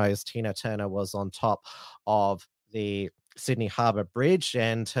promos, Tina Turner was on top of the Sydney Harbour Bridge,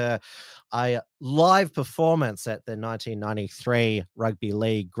 and a live performance at the 1993 Rugby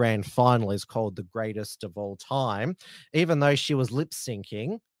League Grand Final is called the greatest of all time, even though she was lip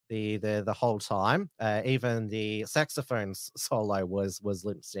syncing the whole time. Even the saxophone solo was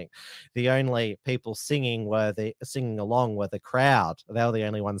lip sync. The only people singing along were the crowd. They were the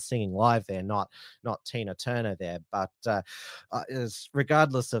only ones singing live there, not Tina Turner there. But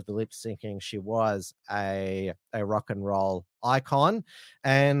regardless of the lip syncing, she was a rock and roll icon,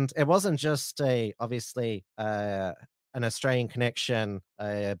 and it wasn't just obviously an Australian connection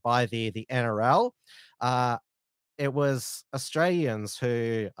by the NRL. It was Australians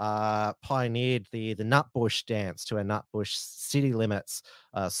who pioneered the Nutbush dance to a Nutbush City Limits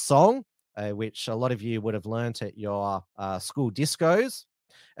song, which a lot of you would have learnt at your school discos.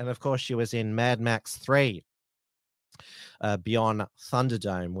 And of course, she was in Mad Max 3, Beyond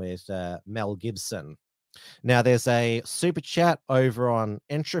Thunderdome with Mel Gibson. Now, there's a super chat over on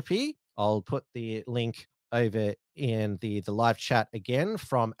Entropy. I'll put the link over in the live chat again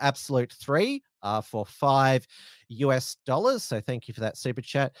from Absolute 3 for $5. So thank you for that super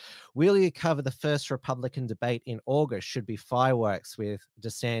chat. Will you cover the first Republican debate in August? Should be fireworks with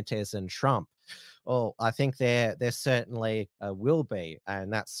DeSantis and Trump. Well, I think there certainly will be,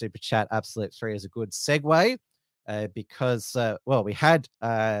 and that super chat Absolute 3 is a good segue. Because we had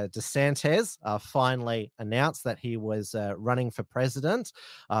DeSantis finally announced that he was running for president,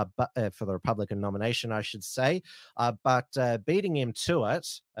 but for the Republican nomination, I should say. But beating him to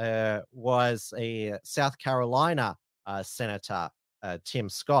it was a South Carolina Senator, Tim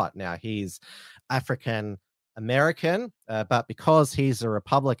Scott. Now, he's African American, but because he's a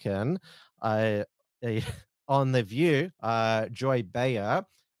Republican, on The View, Joy Behar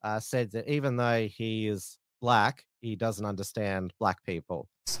said that even though he is Black, he doesn't understand Black people.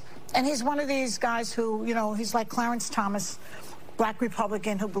 And he's one of these guys who, he's like Clarence Thomas, black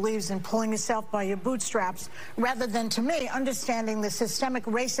Republican who believes in pulling yourself by your bootstraps, rather than, to me, understanding the systemic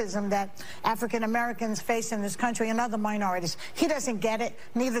racism that African Americans face in this country and other minorities. He doesn't get it,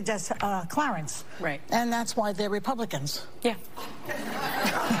 neither does Clarence. Right. And that's why they're Republicans. Yeah.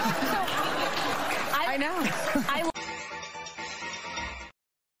 I know.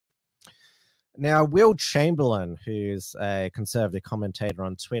 Now, Will Chamberlain, who's a conservative commentator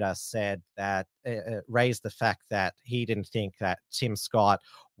on Twitter, said that raised the fact that he didn't think that Tim Scott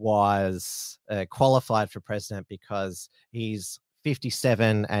was qualified for president because he's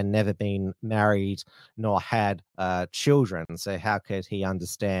 57 and never been married nor had children. So how could he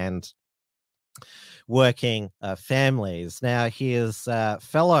understand working families? Now, here's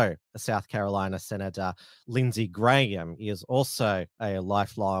fellow South Carolina Senator Lindsey Graham. He is also a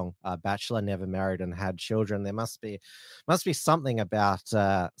lifelong bachelor, never married and had children. There must be something about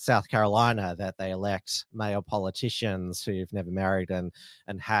South Carolina that they elect male politicians who've never married and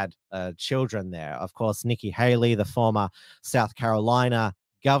had children there. Of course, Nikki Haley, the former South Carolina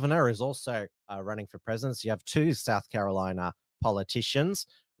governor, is also running for president. So you have two South Carolina politicians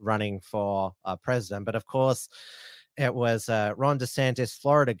running for president. But of course, it was Ron DeSantis,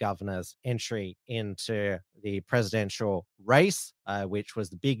 Florida governor's entry into the presidential race, which was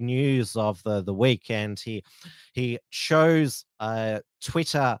the big news of the weekend. He chose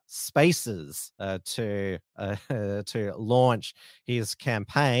Twitter Spaces to launch his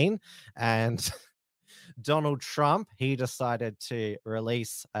campaign, and Donald Trump, he decided to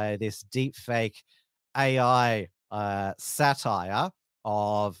release this deepfake AI satire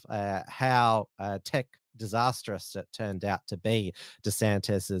of how tech disastrous it turned out to be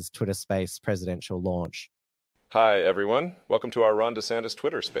DeSantis's Twitter Space presidential launch. Hi, everyone. Welcome to our Ron DeSantis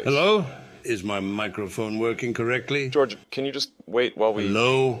Twitter Space. Hello? Is my microphone working correctly? George, can you just wait while we...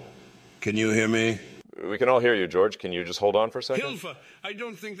 Hello? Can you hear me? We can all hear you, George. Can you just hold on for a second? Hilfa, I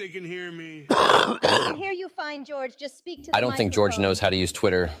don't think they can hear me. I can hear you fine, George. Just speak to the I don't think George knows how to use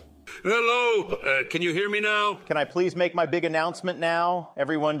Twitter. Hello? Can you hear me now? Can I please make my big announcement now?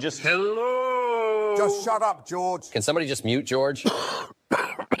 Everyone just... Hello? Just shut up, George. Can somebody just mute George?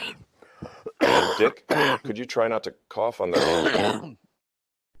 Dick, could you try not to cough on the...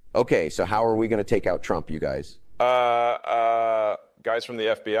 Okay, so how are we going to take out Trump, you guys? Guys from the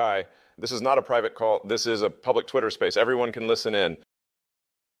FBI, this is not a private call. This is a public Twitter space. Everyone can listen in.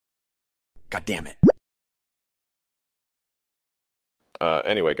 God damn it.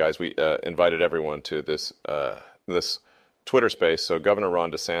 Anyway, guys, we invited everyone to this Twitter space so Governor Ron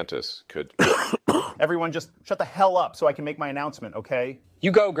DeSantis could... Everyone just shut the hell up so I can make my announcement, okay?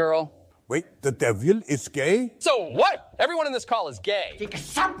 You go, girl. Wait, the devil is gay? So what? Everyone in this call is gay. I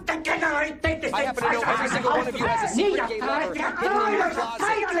happen to know every single one of you has a secret gay lover hidden in your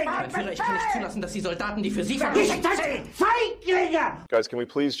closet. Guys, can we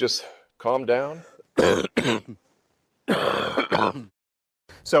please just calm down?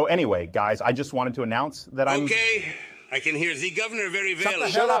 So anyway, guys, I just wanted to announce that I'm... Okay, I can hear the governor very well.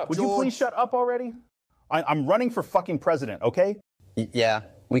 Shut up, would you please shut up already? I'm running for fucking president, okay? Yeah,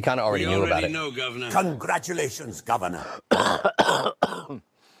 we kind of already knew about it. Know, Governor. Congratulations, Governor.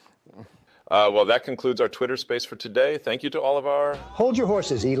 Well, that concludes our Twitter space for today. Thank you to all of our... Hold your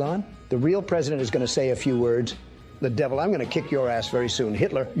horses, Elon. The real president is going to say a few words. The devil, I'm going to kick your ass very soon.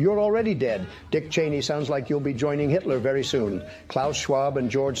 Hitler, you're already dead. Dick Cheney sounds like you'll be joining Hitler very soon. Klaus Schwab and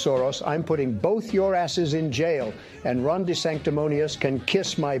George Soros, I'm putting both your asses in jail. And Ron DeSanctimonious can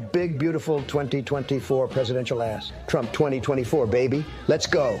kiss my big, beautiful 2024 presidential ass. Trump 2024, baby. Let's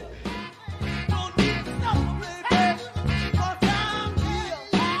go.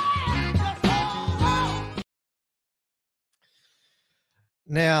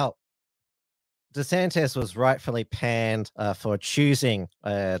 Now, DeSantis was rightfully panned for choosing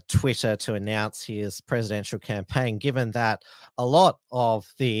Twitter to announce his presidential campaign, given that a lot of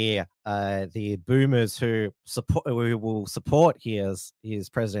the boomers who will support his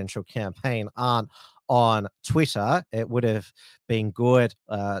presidential campaign aren't on Twitter. It would have been good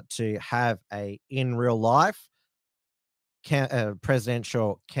to have a in real life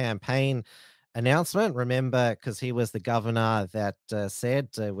presidential campaign announcement. Remember, because he was the governor that said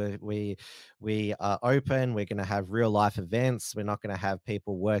we are open, we're going to have real life events, we're not going to have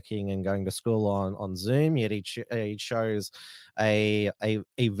people working and going to school on Zoom. Yet he chose a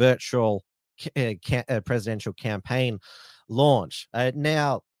virtual presidential campaign launch.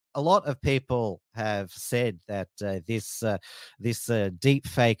 Now, a lot of people have said that this deep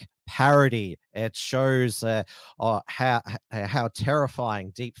fake parody. It shows how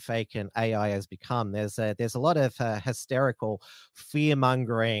terrifying deepfake and AI has become. There's a lot of hysterical,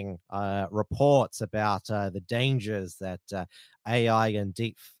 fear-mongering reports about the dangers that AI and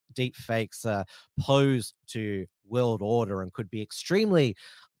deepfakes pose to world order and could be extremely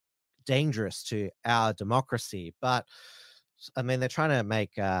dangerous to our democracy. But I mean, they're trying to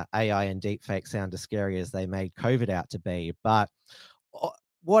make AI and deepfake sound as scary as they made COVID out to be. But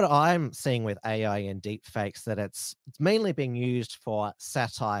what I'm seeing with AI and deepfakes, that it's mainly being used for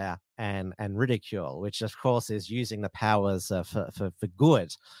satire and ridicule, which of course is using the powers for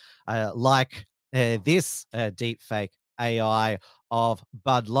good, like this deepfake AI of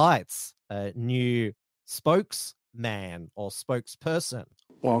Bud Light's new spokesman or spokesperson.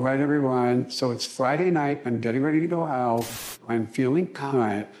 All right, everyone. So it's Friday night. I'm getting ready to go out. I'm feeling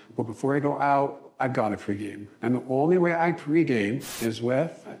tired. But before I go out, I got to pregame. And the only way I pregame is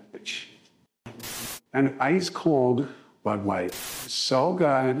with an ice cold Bud Light. So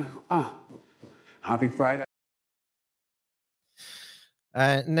good. Happy Friday.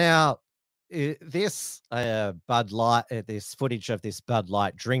 Now, this Bud Light, this footage of this Bud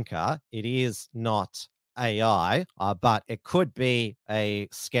Light drinker, it is not AI, but it could be a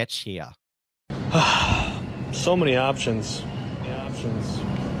sketch here. So many options.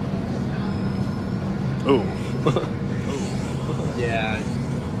 Ooh. Yeah.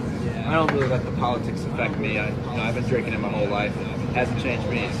 I don't really let the politics affect me. I've been drinking it my whole life. It hasn't changed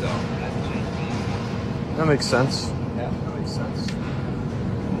me, so it hasn't changed me. That makes sense. Yeah, that makes sense.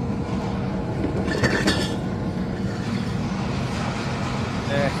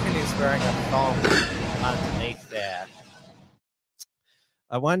 He's wearing a thong underneath there.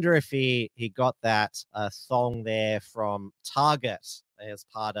 I wonder if he got that thong there from Target as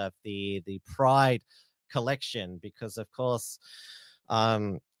part of the Pride collection, because of course,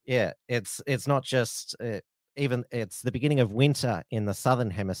 it's not just even it's the beginning of winter in the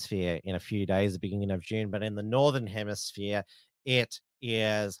southern hemisphere in a few days, the beginning of June, but in the northern hemisphere it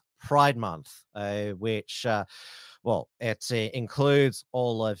is Pride Month, which it includes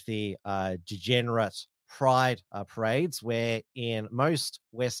all of the degenerate pride parades, where in most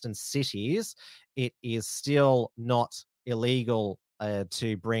Western cities it is still not illegal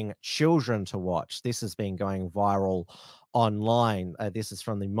to bring children to watch. This has been going viral online. This is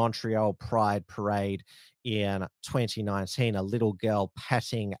from the Montreal Pride Parade in 2019, a little girl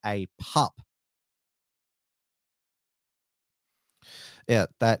patting a pup. Yeah,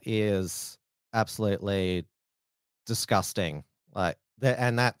 that is absolutely disgusting. Like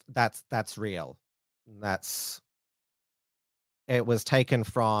that's real. It was taken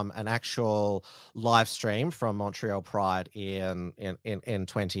from an actual live stream from Montreal Pride in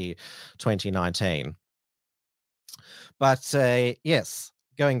 2019. But yes,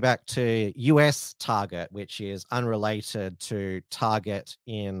 going back to US Target, which is unrelated to Target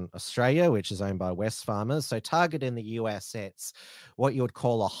in Australia, which is owned by Wesfarmers. So Target in the US, it's what you would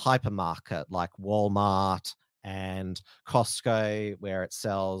call a hypermarket, like Walmart and Costco, where it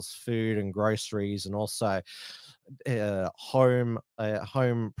sells food and groceries, and also home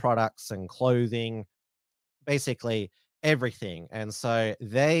products and clothing, basically everything. And so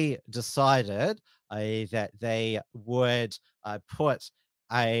they decided that they would put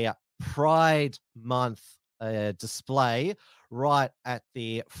a Pride Month display right at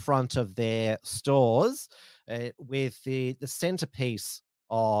the front of their stores, with the centerpiece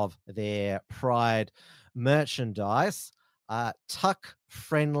of their Pride merchandise,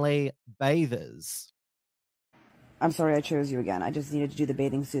 tuck-friendly bathers. I'm sorry I chose you again. I just needed to do the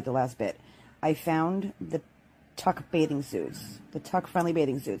bathing suit, the last bit. I found the tuck bathing suits, the tuck-friendly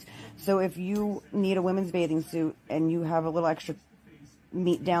bathing suits. So if you need a women's bathing suit and you have a little extra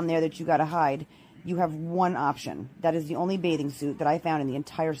meat down there that you got to hide, you have one option. That is the only bathing suit that I found in the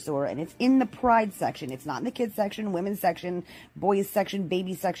entire store, and it's in the Pride section. It's not in the kids section, women's section, boys section,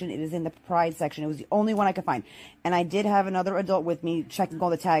 baby section. It is in the Pride section. It was the only one I could find. And I did have another adult with me checking all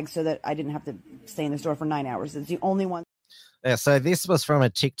the tags so that I didn't have to stay in the store for 9 hours. It's the only one. Yeah, so this was from a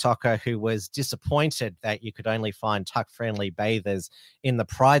TikToker who was disappointed that you could only find tuck-friendly bathers in the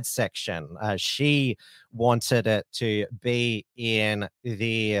Pride section. She wanted it to be in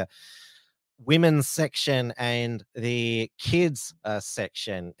the women's section and the kids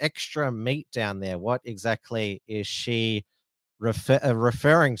section. Extra meat down there. What exactly is she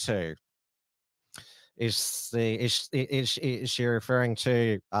referring to? Is she referring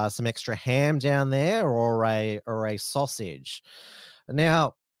to some extra ham down there, or a sausage?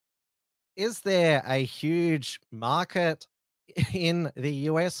 Now, is there a huge market in the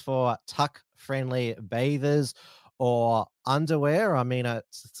US for tuck-friendly bathers, or underwear. I mean,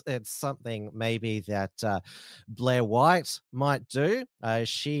 it's something maybe that Blair White might do.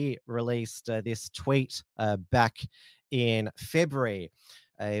 She released this tweet back in February,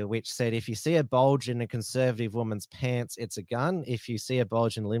 which said, if you see a bulge in a conservative woman's pants, it's a gun. If you see a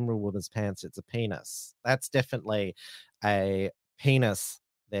bulge in a liberal woman's pants, it's a penis. That's definitely a penis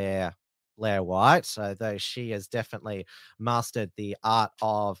there, Blair White, though she has definitely mastered the art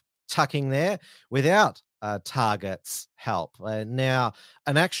of tucking there without Target's help. Now,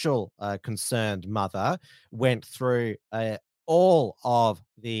 an actual concerned mother went through all of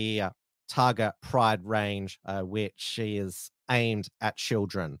the Target Pride range, which is aimed at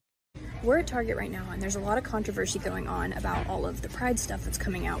children. We're at Target right now, and there's a lot of controversy going on about all of the Pride stuff that's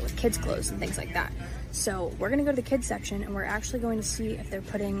coming out with kids' clothes and things like that. So we're going to go to the kids section, and we're actually going to see if they're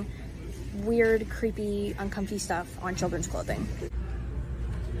putting weird, creepy, uncomfy stuff on children's clothing.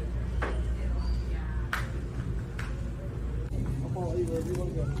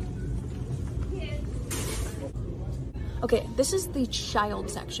 Okay, this is the child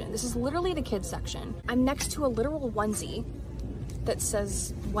section. This is literally the kids section. I'm next to a literal onesie that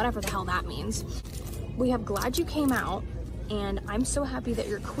says whatever the hell that means. We have glad you came out, and I'm so happy that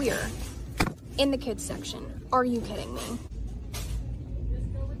you're queer in the kids section. Are you kidding me?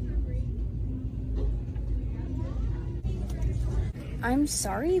 I'm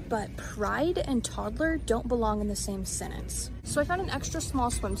sorry, but pride and toddler don't belong in the same sentence. So I found an extra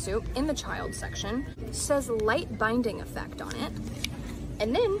small swimsuit in the child section. It says light binding effect on it.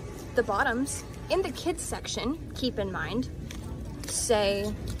 And then the bottoms in the kids section, keep in mind,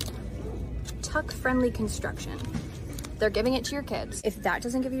 say tuck friendly construction. They're giving it to your kids. If that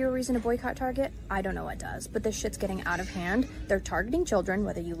doesn't give you a reason to boycott Target, I don't know what does. But this shit's getting out of hand. They're targeting children,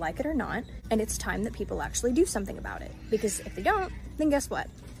 whether you like it or not. And it's time that people actually do something about it. Because if they don't, then guess what?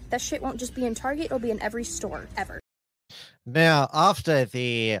 That shit won't just be in Target, it'll be in every store, ever. Now, after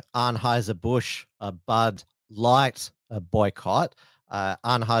the Anheuser-Busch Bud Light boycott,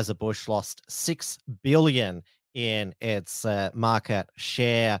 Anheuser-Busch lost $6 billion in its market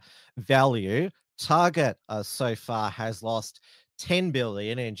share value. Target so far has lost $10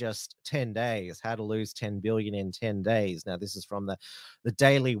 billion in just 10 days. How to lose $10 billion in 10 days. Now, this is from the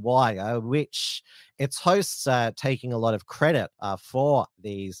Daily Wire, which its hosts are taking a lot of credit for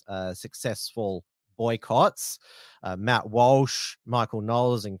these successful boycotts. Matt Walsh, Michael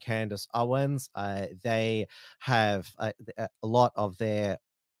Knowles, and Candace Owens, they have a lot of their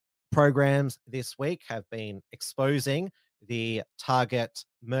programs this week have been exposing the Target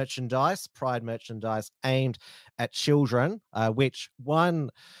merchandise, Pride merchandise aimed at children, which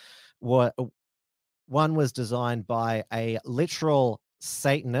one was designed by a literal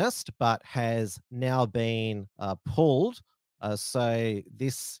Satanist, but has now been pulled. So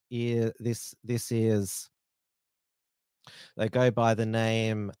this is they go by the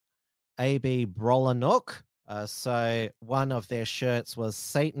name A.B. Brolanuk. So one of their shirts was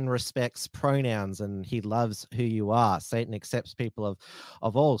Satan respects pronouns and he loves who you are. Satan accepts people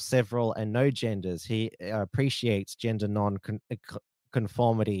of all, several, and no genders. He appreciates gender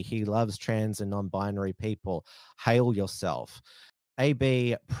non-conformity. He loves trans and non-binary people. Hail yourself.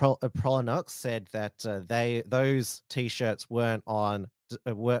 A.B. Brolanuk said that those T-shirts weren't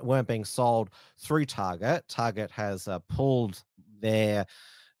being sold through Target. Target has pulled their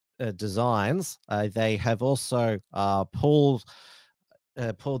designs. They have also pulled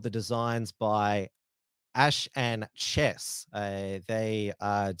the designs by Ash and Chess. They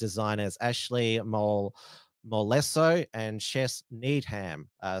are designers Ashley Molesso and Chess Needham.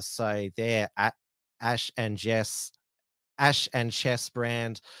 So they're at Ash and Chess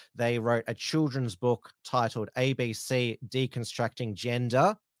brand. They wrote a children's book titled ABC Deconstructing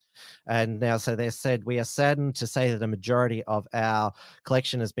Gender. And now, so they said, we are saddened to say that a majority of our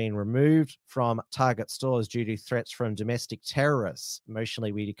collection has been removed from Target stores due to threats from domestic terrorists.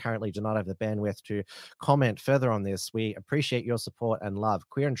 Emotionally, we currently do not have the bandwidth to comment further on this. We appreciate your support and love.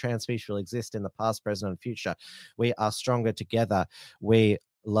 Queer and trans speech will exist in the past, present, and future. We are stronger together. We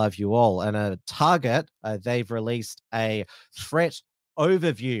love you all. And Target, they've released a threat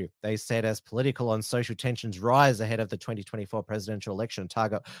overview. They said, as political and social tensions rise ahead of the 2024 presidential election,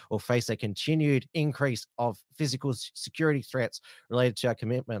 Target will face a continued increase of physical security threats related to our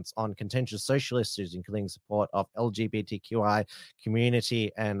commitments on contentious social issues, including support of LGBTQI community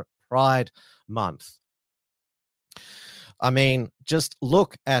and Pride Month. I mean, just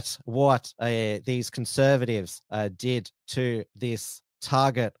look at what these conservatives did to this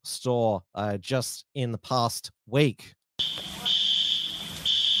Target store just in the past week.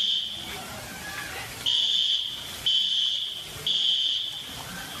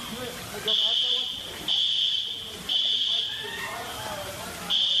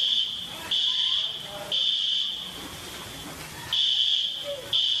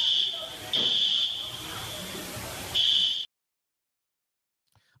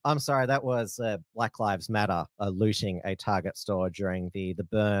 I'm sorry, that was Black Lives Matter looting a Target store during the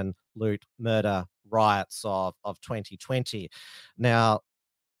burn, loot, murder riots of 2020. Now,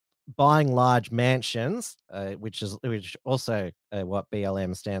 buying large mansions, which also what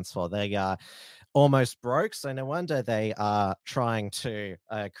BLM stands for, they are almost broke. So no wonder they are trying to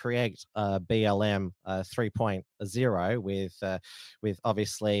create BLM 3.0 with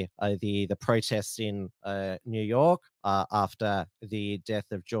obviously the protests in New York after the death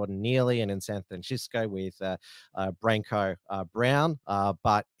of Jordan Neely, and in San Francisco with Branko Brown,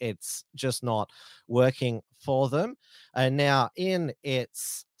 but it's just not working for them. And now in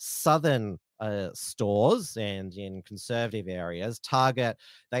its southern stores and in conservative areas, Target,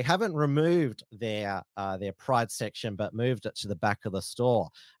 they haven't removed their Pride section, but moved it to the back of the store.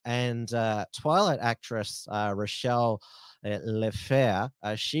 And Twilight actress Rochelle Lefebvre,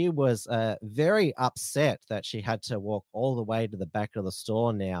 she was very upset that she had to walk all the way to the back of the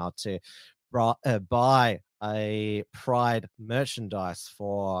store now to buy a Pride merchandise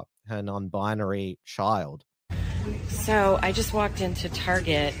for her non-binary child. So I just walked into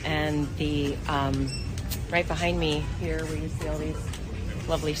Target, and the right behind me here, where you see all these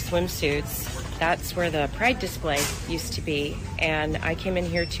lovely swimsuits, that's where the Pride display used to be. And I came in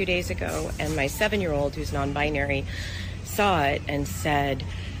here 2 days ago, and my 7-year-old, who's non-binary, saw it and said,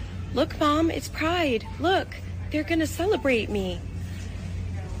 "Look, Mom, it's Pride. Look, they're going to celebrate me."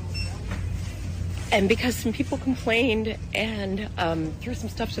 And because some people complained and threw some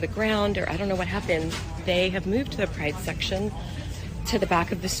stuff to the ground, or I don't know what happened, they have moved the Pride section to the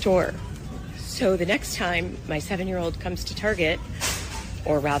back of the store. So the next time my 7-year-old comes to Target,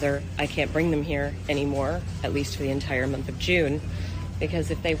 or rather, I can't bring them here anymore, at least for the entire month of June, because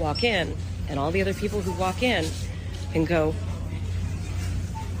if they walk in, and all the other people who walk in and go,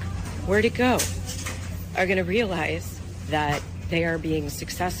 "Where'd it go?" are going to realize that they are being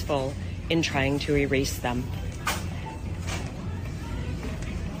successful in trying to erase them.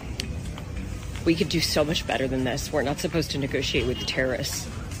 We could do so much better than this. We're not supposed to negotiate with the terrorists.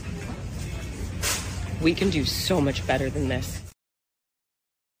 We can do so much better than this.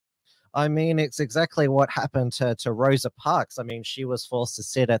 I mean, it's exactly what happened to Rosa Parks. I mean, she was forced to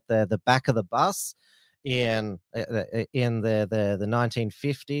sit at the back of the bus in the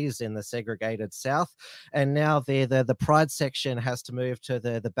 1950s in the segregated South, and now the Pride section has to move to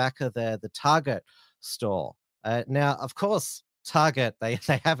the back of the Target store. Now, of course, Target, they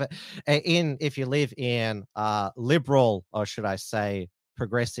have it in, if you live in liberal, or should I say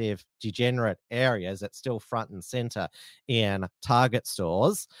progressive, degenerate areas, it's still front and center in Target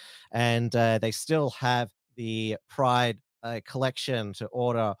stores, and they still have the Pride collection to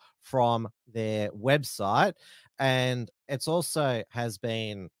order from their website. And it's also has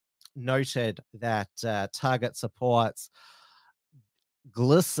been noted that Target supports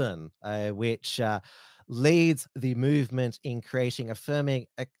GLSEN, which leads the movement in creating affirming,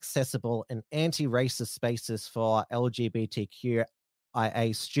 accessible, and anti-racist spaces for LGBTQIA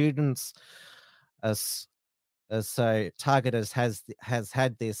students. So Target has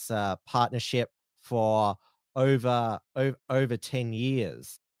had this partnership for over 10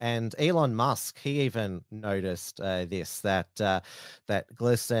 years. And Elon Musk, he even noticed this, that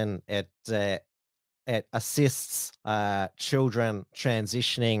GLSEN, it assists children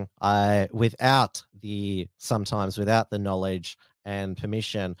transitioning sometimes without the knowledge and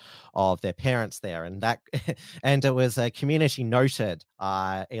permission of their parents there. And that, and it was a community noted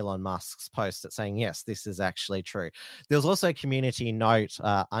Elon Musk's post at saying, yes, this is actually true. There was also a community note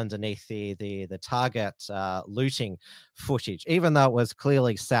underneath the Target looting footage, even though it was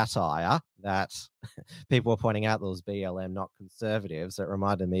clearly satire that people were pointing out there was BLM, not conservatives. It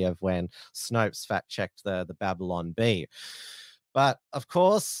reminded me of when Snopes fact-checked the Babylon Bee. But of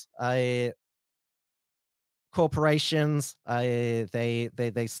course, corporations,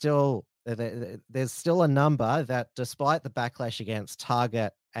 they still, there's still a number that, despite the backlash against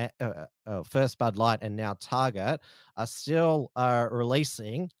Target, first Bud Light and now Target, are still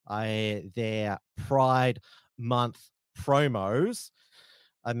releasing their Pride Month promos.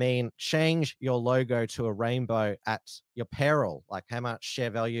 I mean, change your logo to a rainbow at your peril. Like, how much share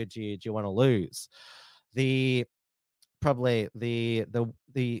value do you want to lose? The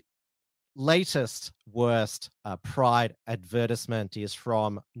latest worst Pride advertisement is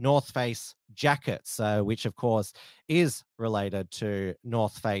from North Face Jackets, which of course is related to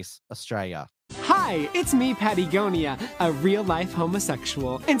North Face Australia. Hi, it's me, Patagonia, a real-life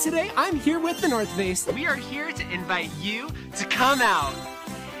homosexual, and today I'm here with the North Face. We are here to invite you to come out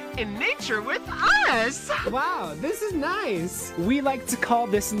in nature with us. Wow, this is nice. We like to call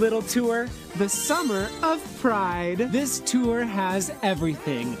this little tour the Summer of Pride. This tour has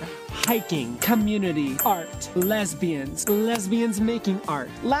everything. Hiking, community, art, lesbians making art.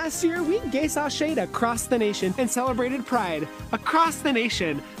 Last year, we gay saw shade across the nation and celebrated Pride across the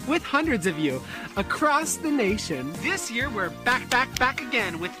nation with hundreds of you across the nation. This year, we're back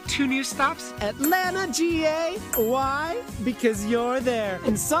again with 2 new stops. Atlanta, GA. Why? Because you're there.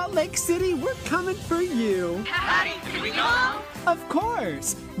 In Salt Lake City, we're coming for you. Howdy, can we go? Of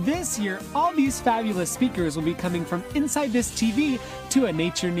course! This year, all these fabulous speakers will be coming from inside this TV to a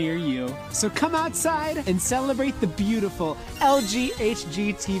nature near you. So come outside and celebrate the beautiful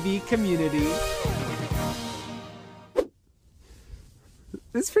LGHG TV community.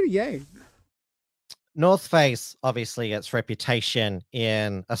 That's pretty gay. North Face, obviously, its reputation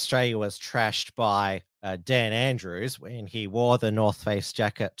in Australia was trashed by Dan Andrews when he wore the North Face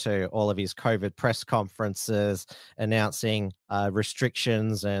jacket to all of his COVID press conferences, announcing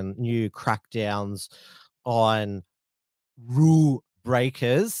restrictions and new crackdowns on rule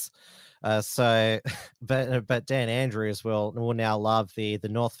breakers. But Dan Andrews will now love the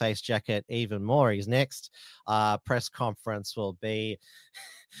North Face jacket even more. His next press conference will be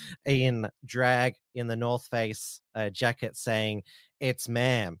in drag in the North Face jacket saying, "It's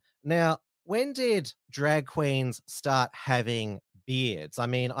ma'am." Now, when did drag queens start having beards? I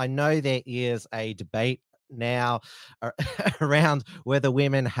mean, I know there is a debate now around whether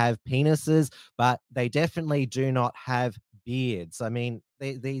women have penises, but they definitely do not have beards. I mean,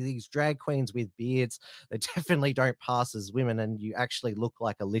 these drag queens with beards, they definitely don't pass as women, and you actually look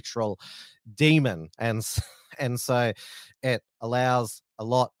like a literal demon. And so it allows a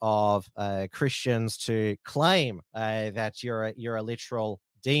lot of Christians to claim that you're a literal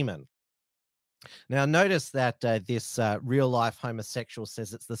demon. Now, notice that this real life homosexual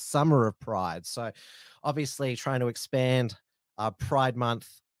says it's the summer of Pride. So, obviously, trying to expand Pride Month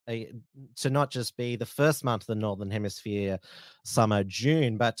to not just be the first month of the Northern Hemisphere summer,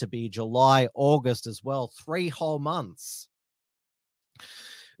 June, but to be July, August as well, 3 whole months.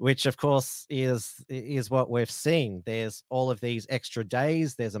 Which, of course, is what we've seen. There's all of these extra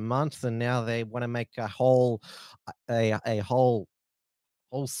days. There's a month, and now they want to make a whole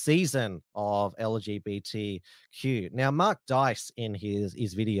season of LGBTQ. Now, Mark Dice in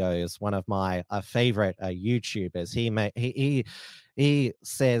his videos, one of my favorite YouTubers, he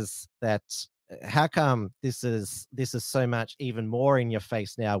says that how come this is so much even more in your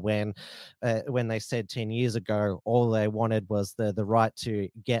face now when they said 10 years ago all they wanted was the right to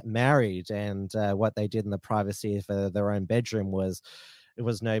get married, and what they did in the privacy of their own bedroom was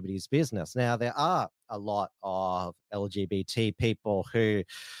nobody's business. Now, there are a lot of LGBT people who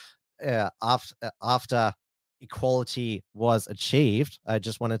after equality was achieved,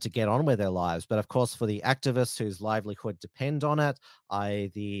 just wanted to get on with their lives. But of course, for the activists whose livelihood depend on it,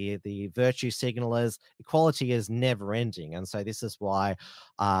 the virtue signalers, equality is never ending. And so this is why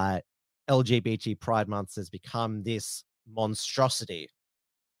LGBT Pride Month has become this monstrosity.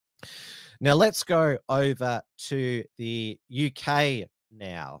 Now, let's go over to the UK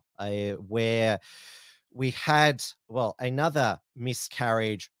now, where we had, well, another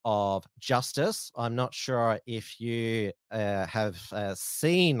miscarriage of justice. I'm not sure if you have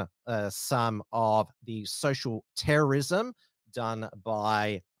seen some of the social terrorism done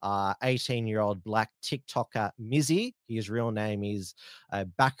by 18-year-old black TikToker Mizzy. His real name is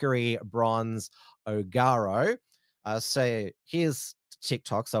Bakary Bronze Ogaro. So here's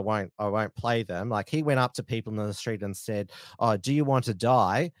TikToks. I won't play them. Like, he went up to people in the street and said, "Oh, do you want to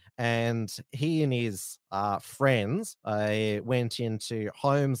die?" And he and his friends went into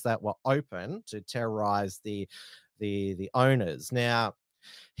homes that were open to terrorize the owners. Now,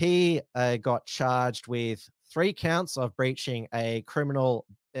 he got charged with 3 counts of breaching a criminal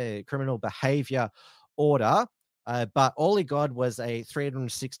behavior order, but all he got was a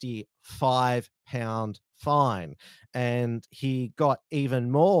 £365 fine. And he got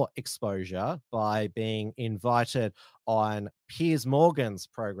even more exposure by being invited on Piers Morgan's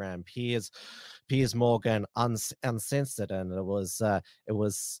program, Piers Morgan Uncensored, and it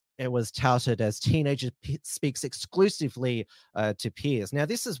was touted as Teenager Speaks exclusively to Piers. Now,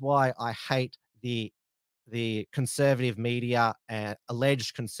 this is why I hate the conservative media and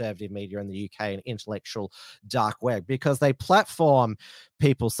alleged conservative media in the UK and intellectual dark web, because they platform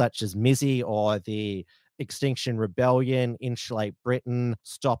people such as Mizzy or the Extinction Rebellion, Insulate Britain,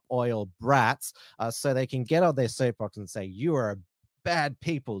 Stop Oil Brats, so they can get on their soapbox and say, "You are a bad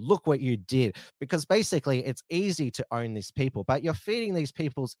people, look what you did," because basically it's easy to own these people, but you're feeding these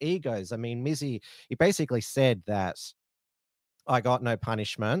people's egos. I mean, Mizzy, he basically said that I got no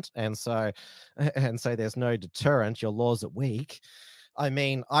punishment, and so there's no deterrent. Your laws are weak. I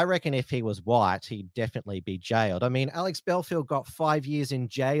mean, I reckon if he was white, he'd definitely be jailed. I mean, Alex Belfield got 5 years in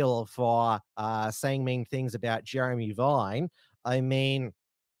jail for saying mean things about Jeremy Vine. I mean,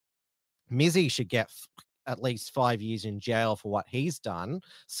 Mizzy should get at least 5 years in jail for what he's done,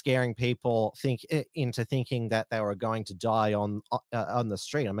 scaring people into thinking that they were going to die on the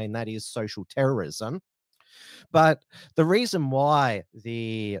street. I mean, that is social terrorism. But the reason why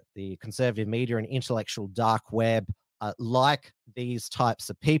the conservative media and intellectual dark web like these types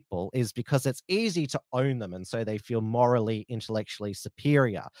of people is because it's easy to own them, and so they feel morally, intellectually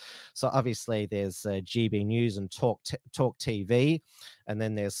superior. So obviously there's GB News and Talk TV, and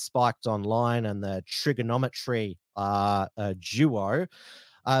then there's Spiked Online and the Trigonometry duo.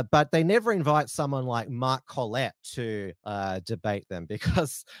 But they never invite someone like Mark Collette to debate them,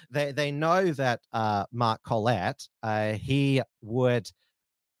 because they know that Mark Collette, he would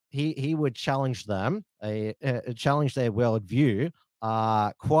challenge them, challenge their worldview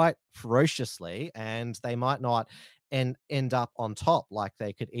quite ferociously, and they might not end up on top. Like,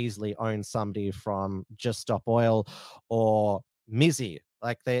 they could easily own somebody from Just Stop Oil or Mizzy.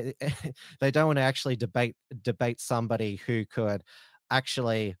 Like, they they don't want to actually debate somebody who could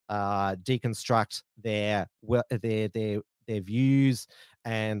actually deconstruct their views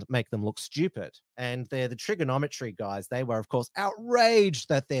and make them look stupid. And they're the Trigonometry guys. They were, of course, outraged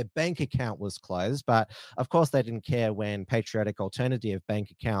that their bank account was closed, but of course they didn't care when patriotic alternative bank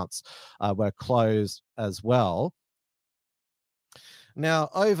accounts were closed as well. Now,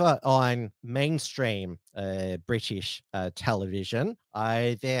 over on mainstream British television,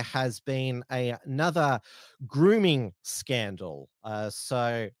 there has been another grooming scandal.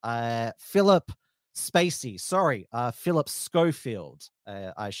 Philip Schofield,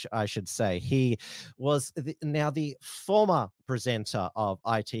 I should say. He was now the former presenter of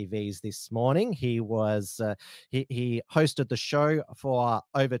ITV's This Morning. He was he hosted the show for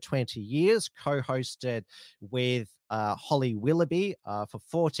over 20 years, co-hosted with Holly Willoughby for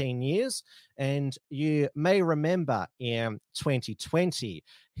 14 years. And you may remember in 2020,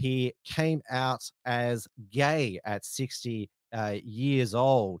 he came out as gay at 60 years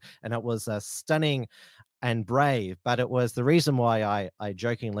old, and it was stunning and brave. But it was the reason why I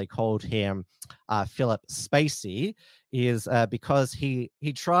jokingly called him Philip Spacey is because he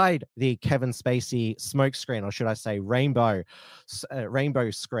tried the Kevin Spacey smokescreen, or should I say rainbow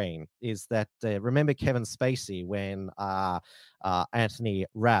screen. Is that remember Kevin Spacey when Anthony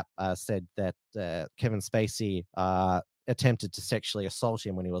Rapp said that Kevin Spacey attempted to sexually assault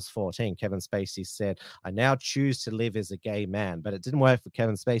him when he was 14. Kevin Spacey said, "I now choose to live as a gay man." But it didn't work for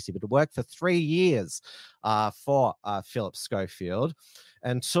Kevin Spacey, but it worked for 3 years for Philip Schofield,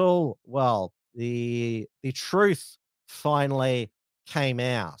 until, well, the truth finally came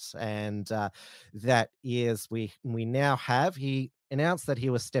out. And that is, we now have, he announced that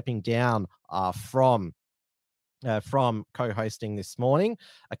he was stepping down from co-hosting This Morning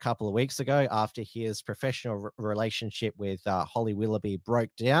a couple of weeks ago, after his professional relationship with Holly Willoughby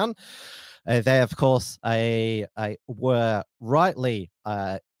broke down. They, of course, were rightly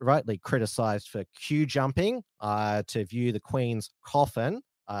criticised for queue jumping to view the Queen's coffin.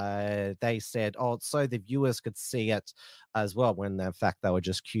 They said, "Oh, so the viewers could see it as well," when in fact they were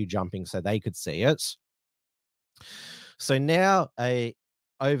just queue jumping so they could see it. So now,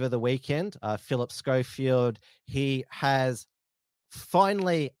 over the weekend, Philip Schofield, he has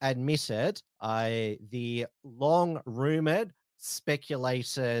finally admitted the long-rumoured,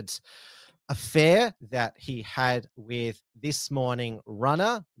 speculated affair that he had with This Morning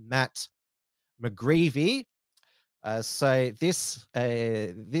runner Matt McGreevy. So this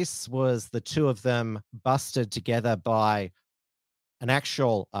was the two of them busted together by an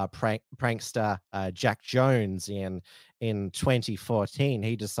actual prankster, Jack Jones, in 2014.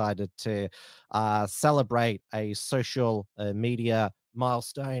 He decided to celebrate a social media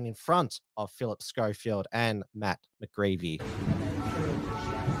milestone in front of Philip Schofield and Matt McGreevy.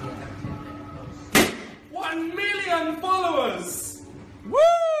 1 million followers! Woo!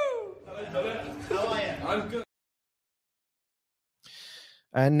 How are you? I'm good.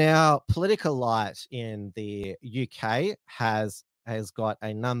 And now, Political Light in the UK has got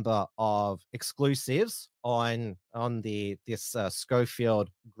a number of exclusives on this Schofield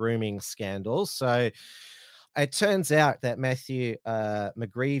grooming scandal. So it turns out that Matthew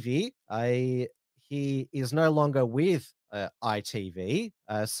McGreevy, he is no longer with ITV.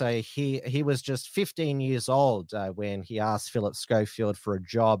 So he was just 15 years old when he asked Philip Schofield for a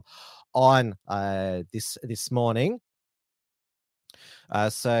job on this morning.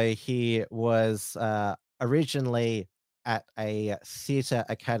 So he was originally at a theatre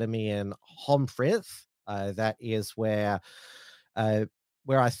academy in Homfrith. That is where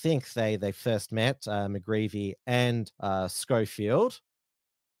I think they first met, McGreevy and Schofield.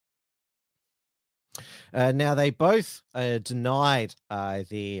 Now, they both denied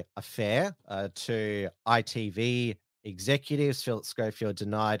the affair to ITV executives. Philip Schofield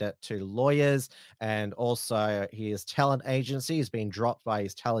denied it to lawyers, and also his talent agency has been dropped by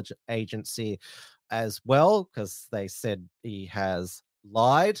his talent agency as well, because they said he has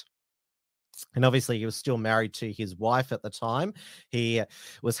lied. And obviously, he was still married to his wife at the time. He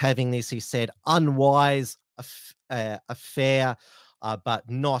was having this, he said, unwise affair, but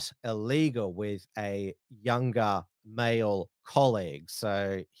not illegal, with a younger male colleague.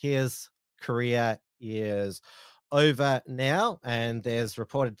 So his career is over now, and there's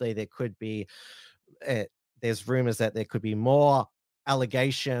reportedly there's rumors that there could be more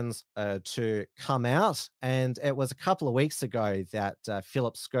allegations to come out. And it was a couple of weeks ago that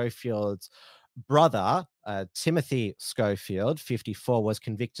Philip Schofield's brother, Timothy Schofield, 54, was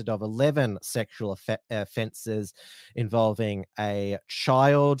convicted of 11 sexual offenses involving a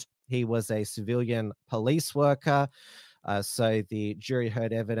child. He was a civilian police worker. So the jury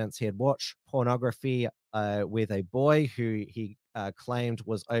heard evidence he had watched pornography with a boy who he claimed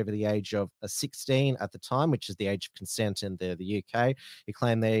was over the age of 16 at the time, which is the age of consent in the UK. He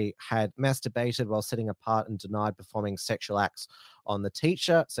claimed they had masturbated while sitting apart and denied performing sexual acts on the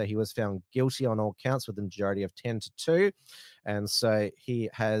teacher. So he was found guilty on all counts with a majority of 10-2. And so he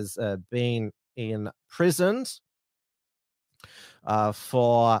has been imprisoned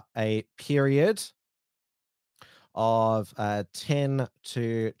for a period of 10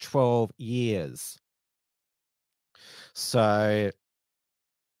 to 12 years. So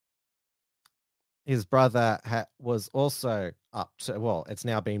his brother was also up to, well, it's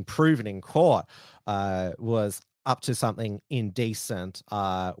now been proven in court, was up to something indecent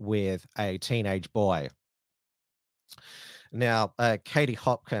with a teenage boy. Now, Katie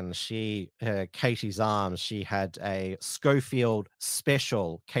Hopkins, Katie's Arms, she had a Schofield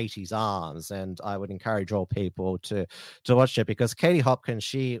special, Katie's Arms, and I would encourage all people to watch it, because Katie Hopkins,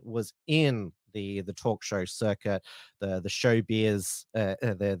 she was in the talk show circuit, the showbiz,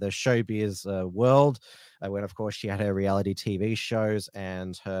 the showbiz world, when of course she had her reality TV shows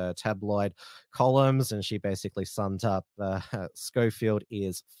and her tabloid columns, and she basically summed up Schofield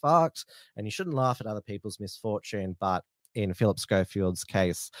is fucked, and you shouldn't laugh at other people's misfortune, but in Philip Schofield's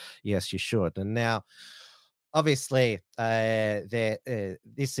case, yes, you should. And now, obviously, this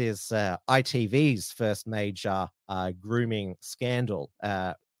is ITV's first major grooming scandal.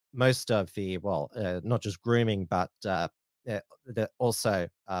 Most of the, not just grooming, but also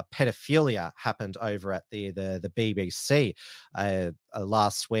pedophilia happened over at the BBC.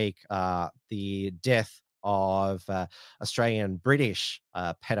 Last week, the death of Australian British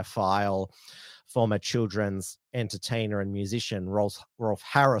pedophile, former children's entertainer and musician Rolf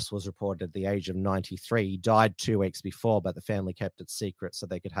Harris was reported at the age of 93. He died 2 weeks before, but the family kept it secret so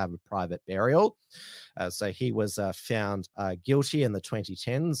they could have a private burial. So he was found guilty in the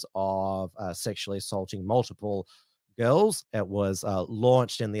 2010s of sexually assaulting multiple girls. It was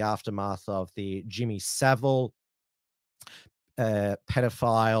launched in the aftermath of the Jimmy Savile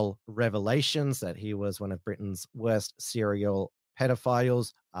pedophile revelations, that he was one of Britain's worst serial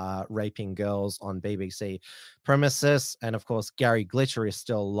pedophiles, raping girls on BBC premises. And of course, Gary Glitter is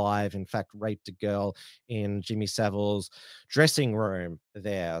still alive. In fact, raped a girl in Jimmy Savile's dressing room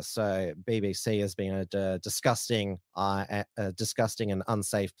there. So BBC has been a disgusting and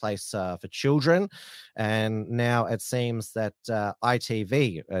unsafe place for children. And now it seems that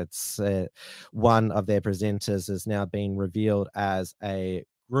ITV, it's one of their presenters, has now been revealed as a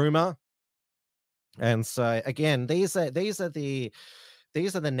groomer. And so again, these are the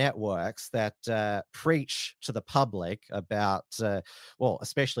networks that preach to the public about,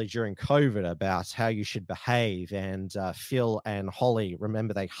 especially during COVID, about how you should behave. And Phil and Holly,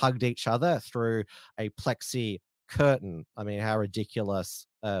 remember, they hugged each other through a plexi curtain. I mean, how ridiculous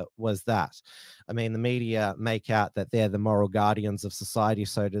was that? I mean, the media make out that they're the moral guardians of society.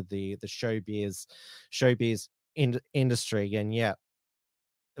 So did the showbiz industry, and yet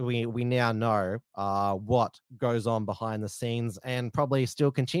we now know what goes on behind the scenes, and probably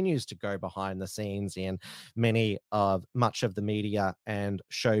still continues to go behind the scenes in much of the media and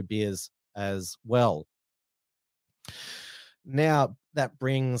showbiz as well. Now, that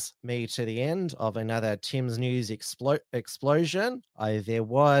brings me to the end of another Tim's News explosion. There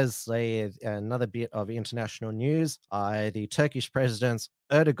was another bit of international news. The Turkish president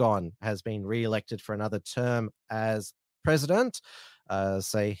Erdogan has been re-elected for another term as president.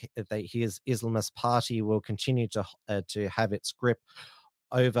 say that his Islamist party will continue to have its grip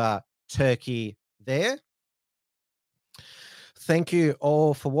over Turkey there. Thank you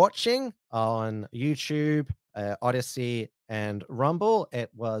all for watching on YouTube, Odyssey, and Rumble. It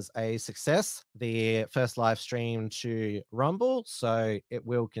was a success, the first live stream to Rumble, so it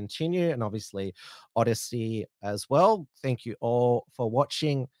will continue, and obviously Odyssey as well. Thank you all for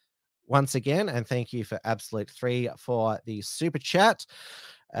watching once again, and thank you for Absolute 3 for the super chat.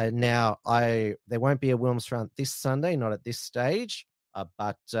 Now, there won't be a Wilms Front this Sunday, not at this stage,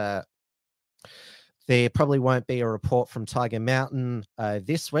 but there probably won't be a report from Tiger Mountain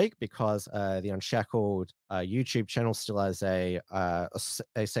this week because the Unshackled YouTube channel still has a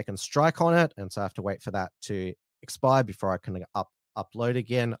second strike on it, and so I have to wait for that to expire before I can upload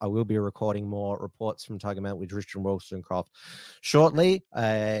again. I will be recording more reports from Tiger Mountain with Richard Wollstonecroft shortly.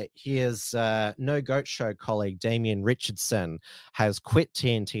 His No Goat Show colleague Damien Richardson has quit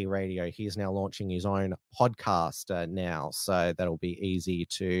TNT Radio. He is now launching his own podcast now, so that'll be easy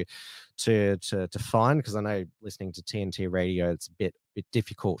to find, because I know listening to TNT Radio it's a bit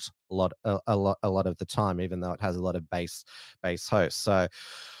difficult a lot of the time, even though it has a lot of base hosts. So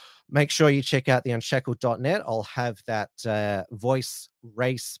make sure you check out the unshackled.net. I'll have that voice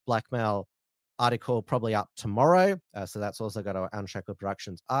race blackmail article probably up tomorrow. So that's also got our Unshackled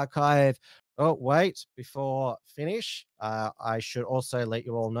Productions archive. Oh, wait, before finish, I should also let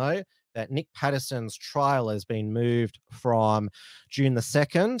you all know that Nick Patterson's trial has been moved from June the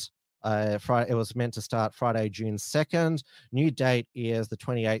 2nd. Friday, it was meant to start Friday, June 2nd. New date is the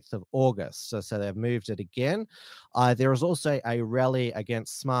 28th of August. So they've moved it again. There is also a rally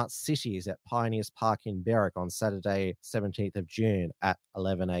against smart cities at Pioneers Park in Berwick on Saturday, 17th of June at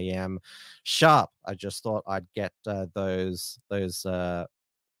 11 a.m. sharp. I just thought I'd get those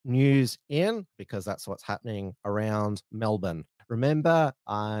news in, because that's what's happening around Melbourne. Remember,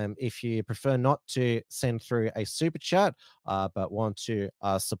 if you prefer not to send through a super chat, but want to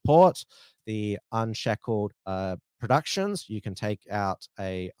support the Unshackled Productions, you can take out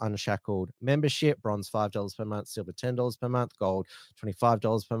a Unshackled membership: bronze $5 per month, silver $10 per month, gold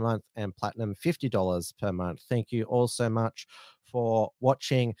 $25 per month, and platinum $50 per month. Thank you all so much for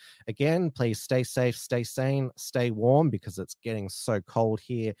watching. Again, please stay safe, stay sane, stay warm, because it's getting so cold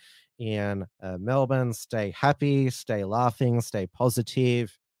here in Melbourne. Stay happy, stay laughing, stay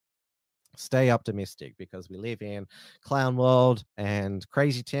positive, stay optimistic, because we live in clown world and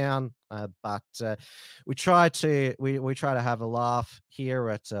crazy town. But we try to have a laugh here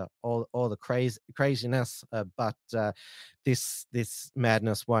at all the craziness. But this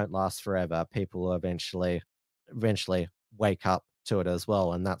madness won't last forever. People will eventually wake up to it as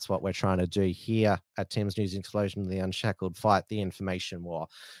well, and that's what we're trying to do here at Tim's News Explosion, the Unshackled Fight the Information War.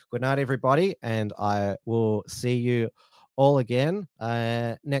 Good night, everybody, and I will see you all again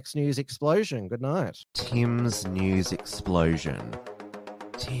next News Explosion. Good night. Tim's News Explosion.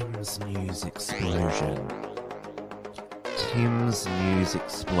 Tim's News Explosion. Tim's News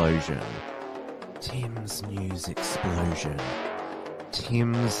Explosion. Tim's News Explosion.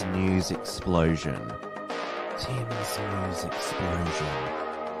 Tim's News Explosion. Tim's News Explosion.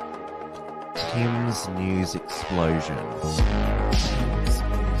 Tim's News Explosion. Tim's News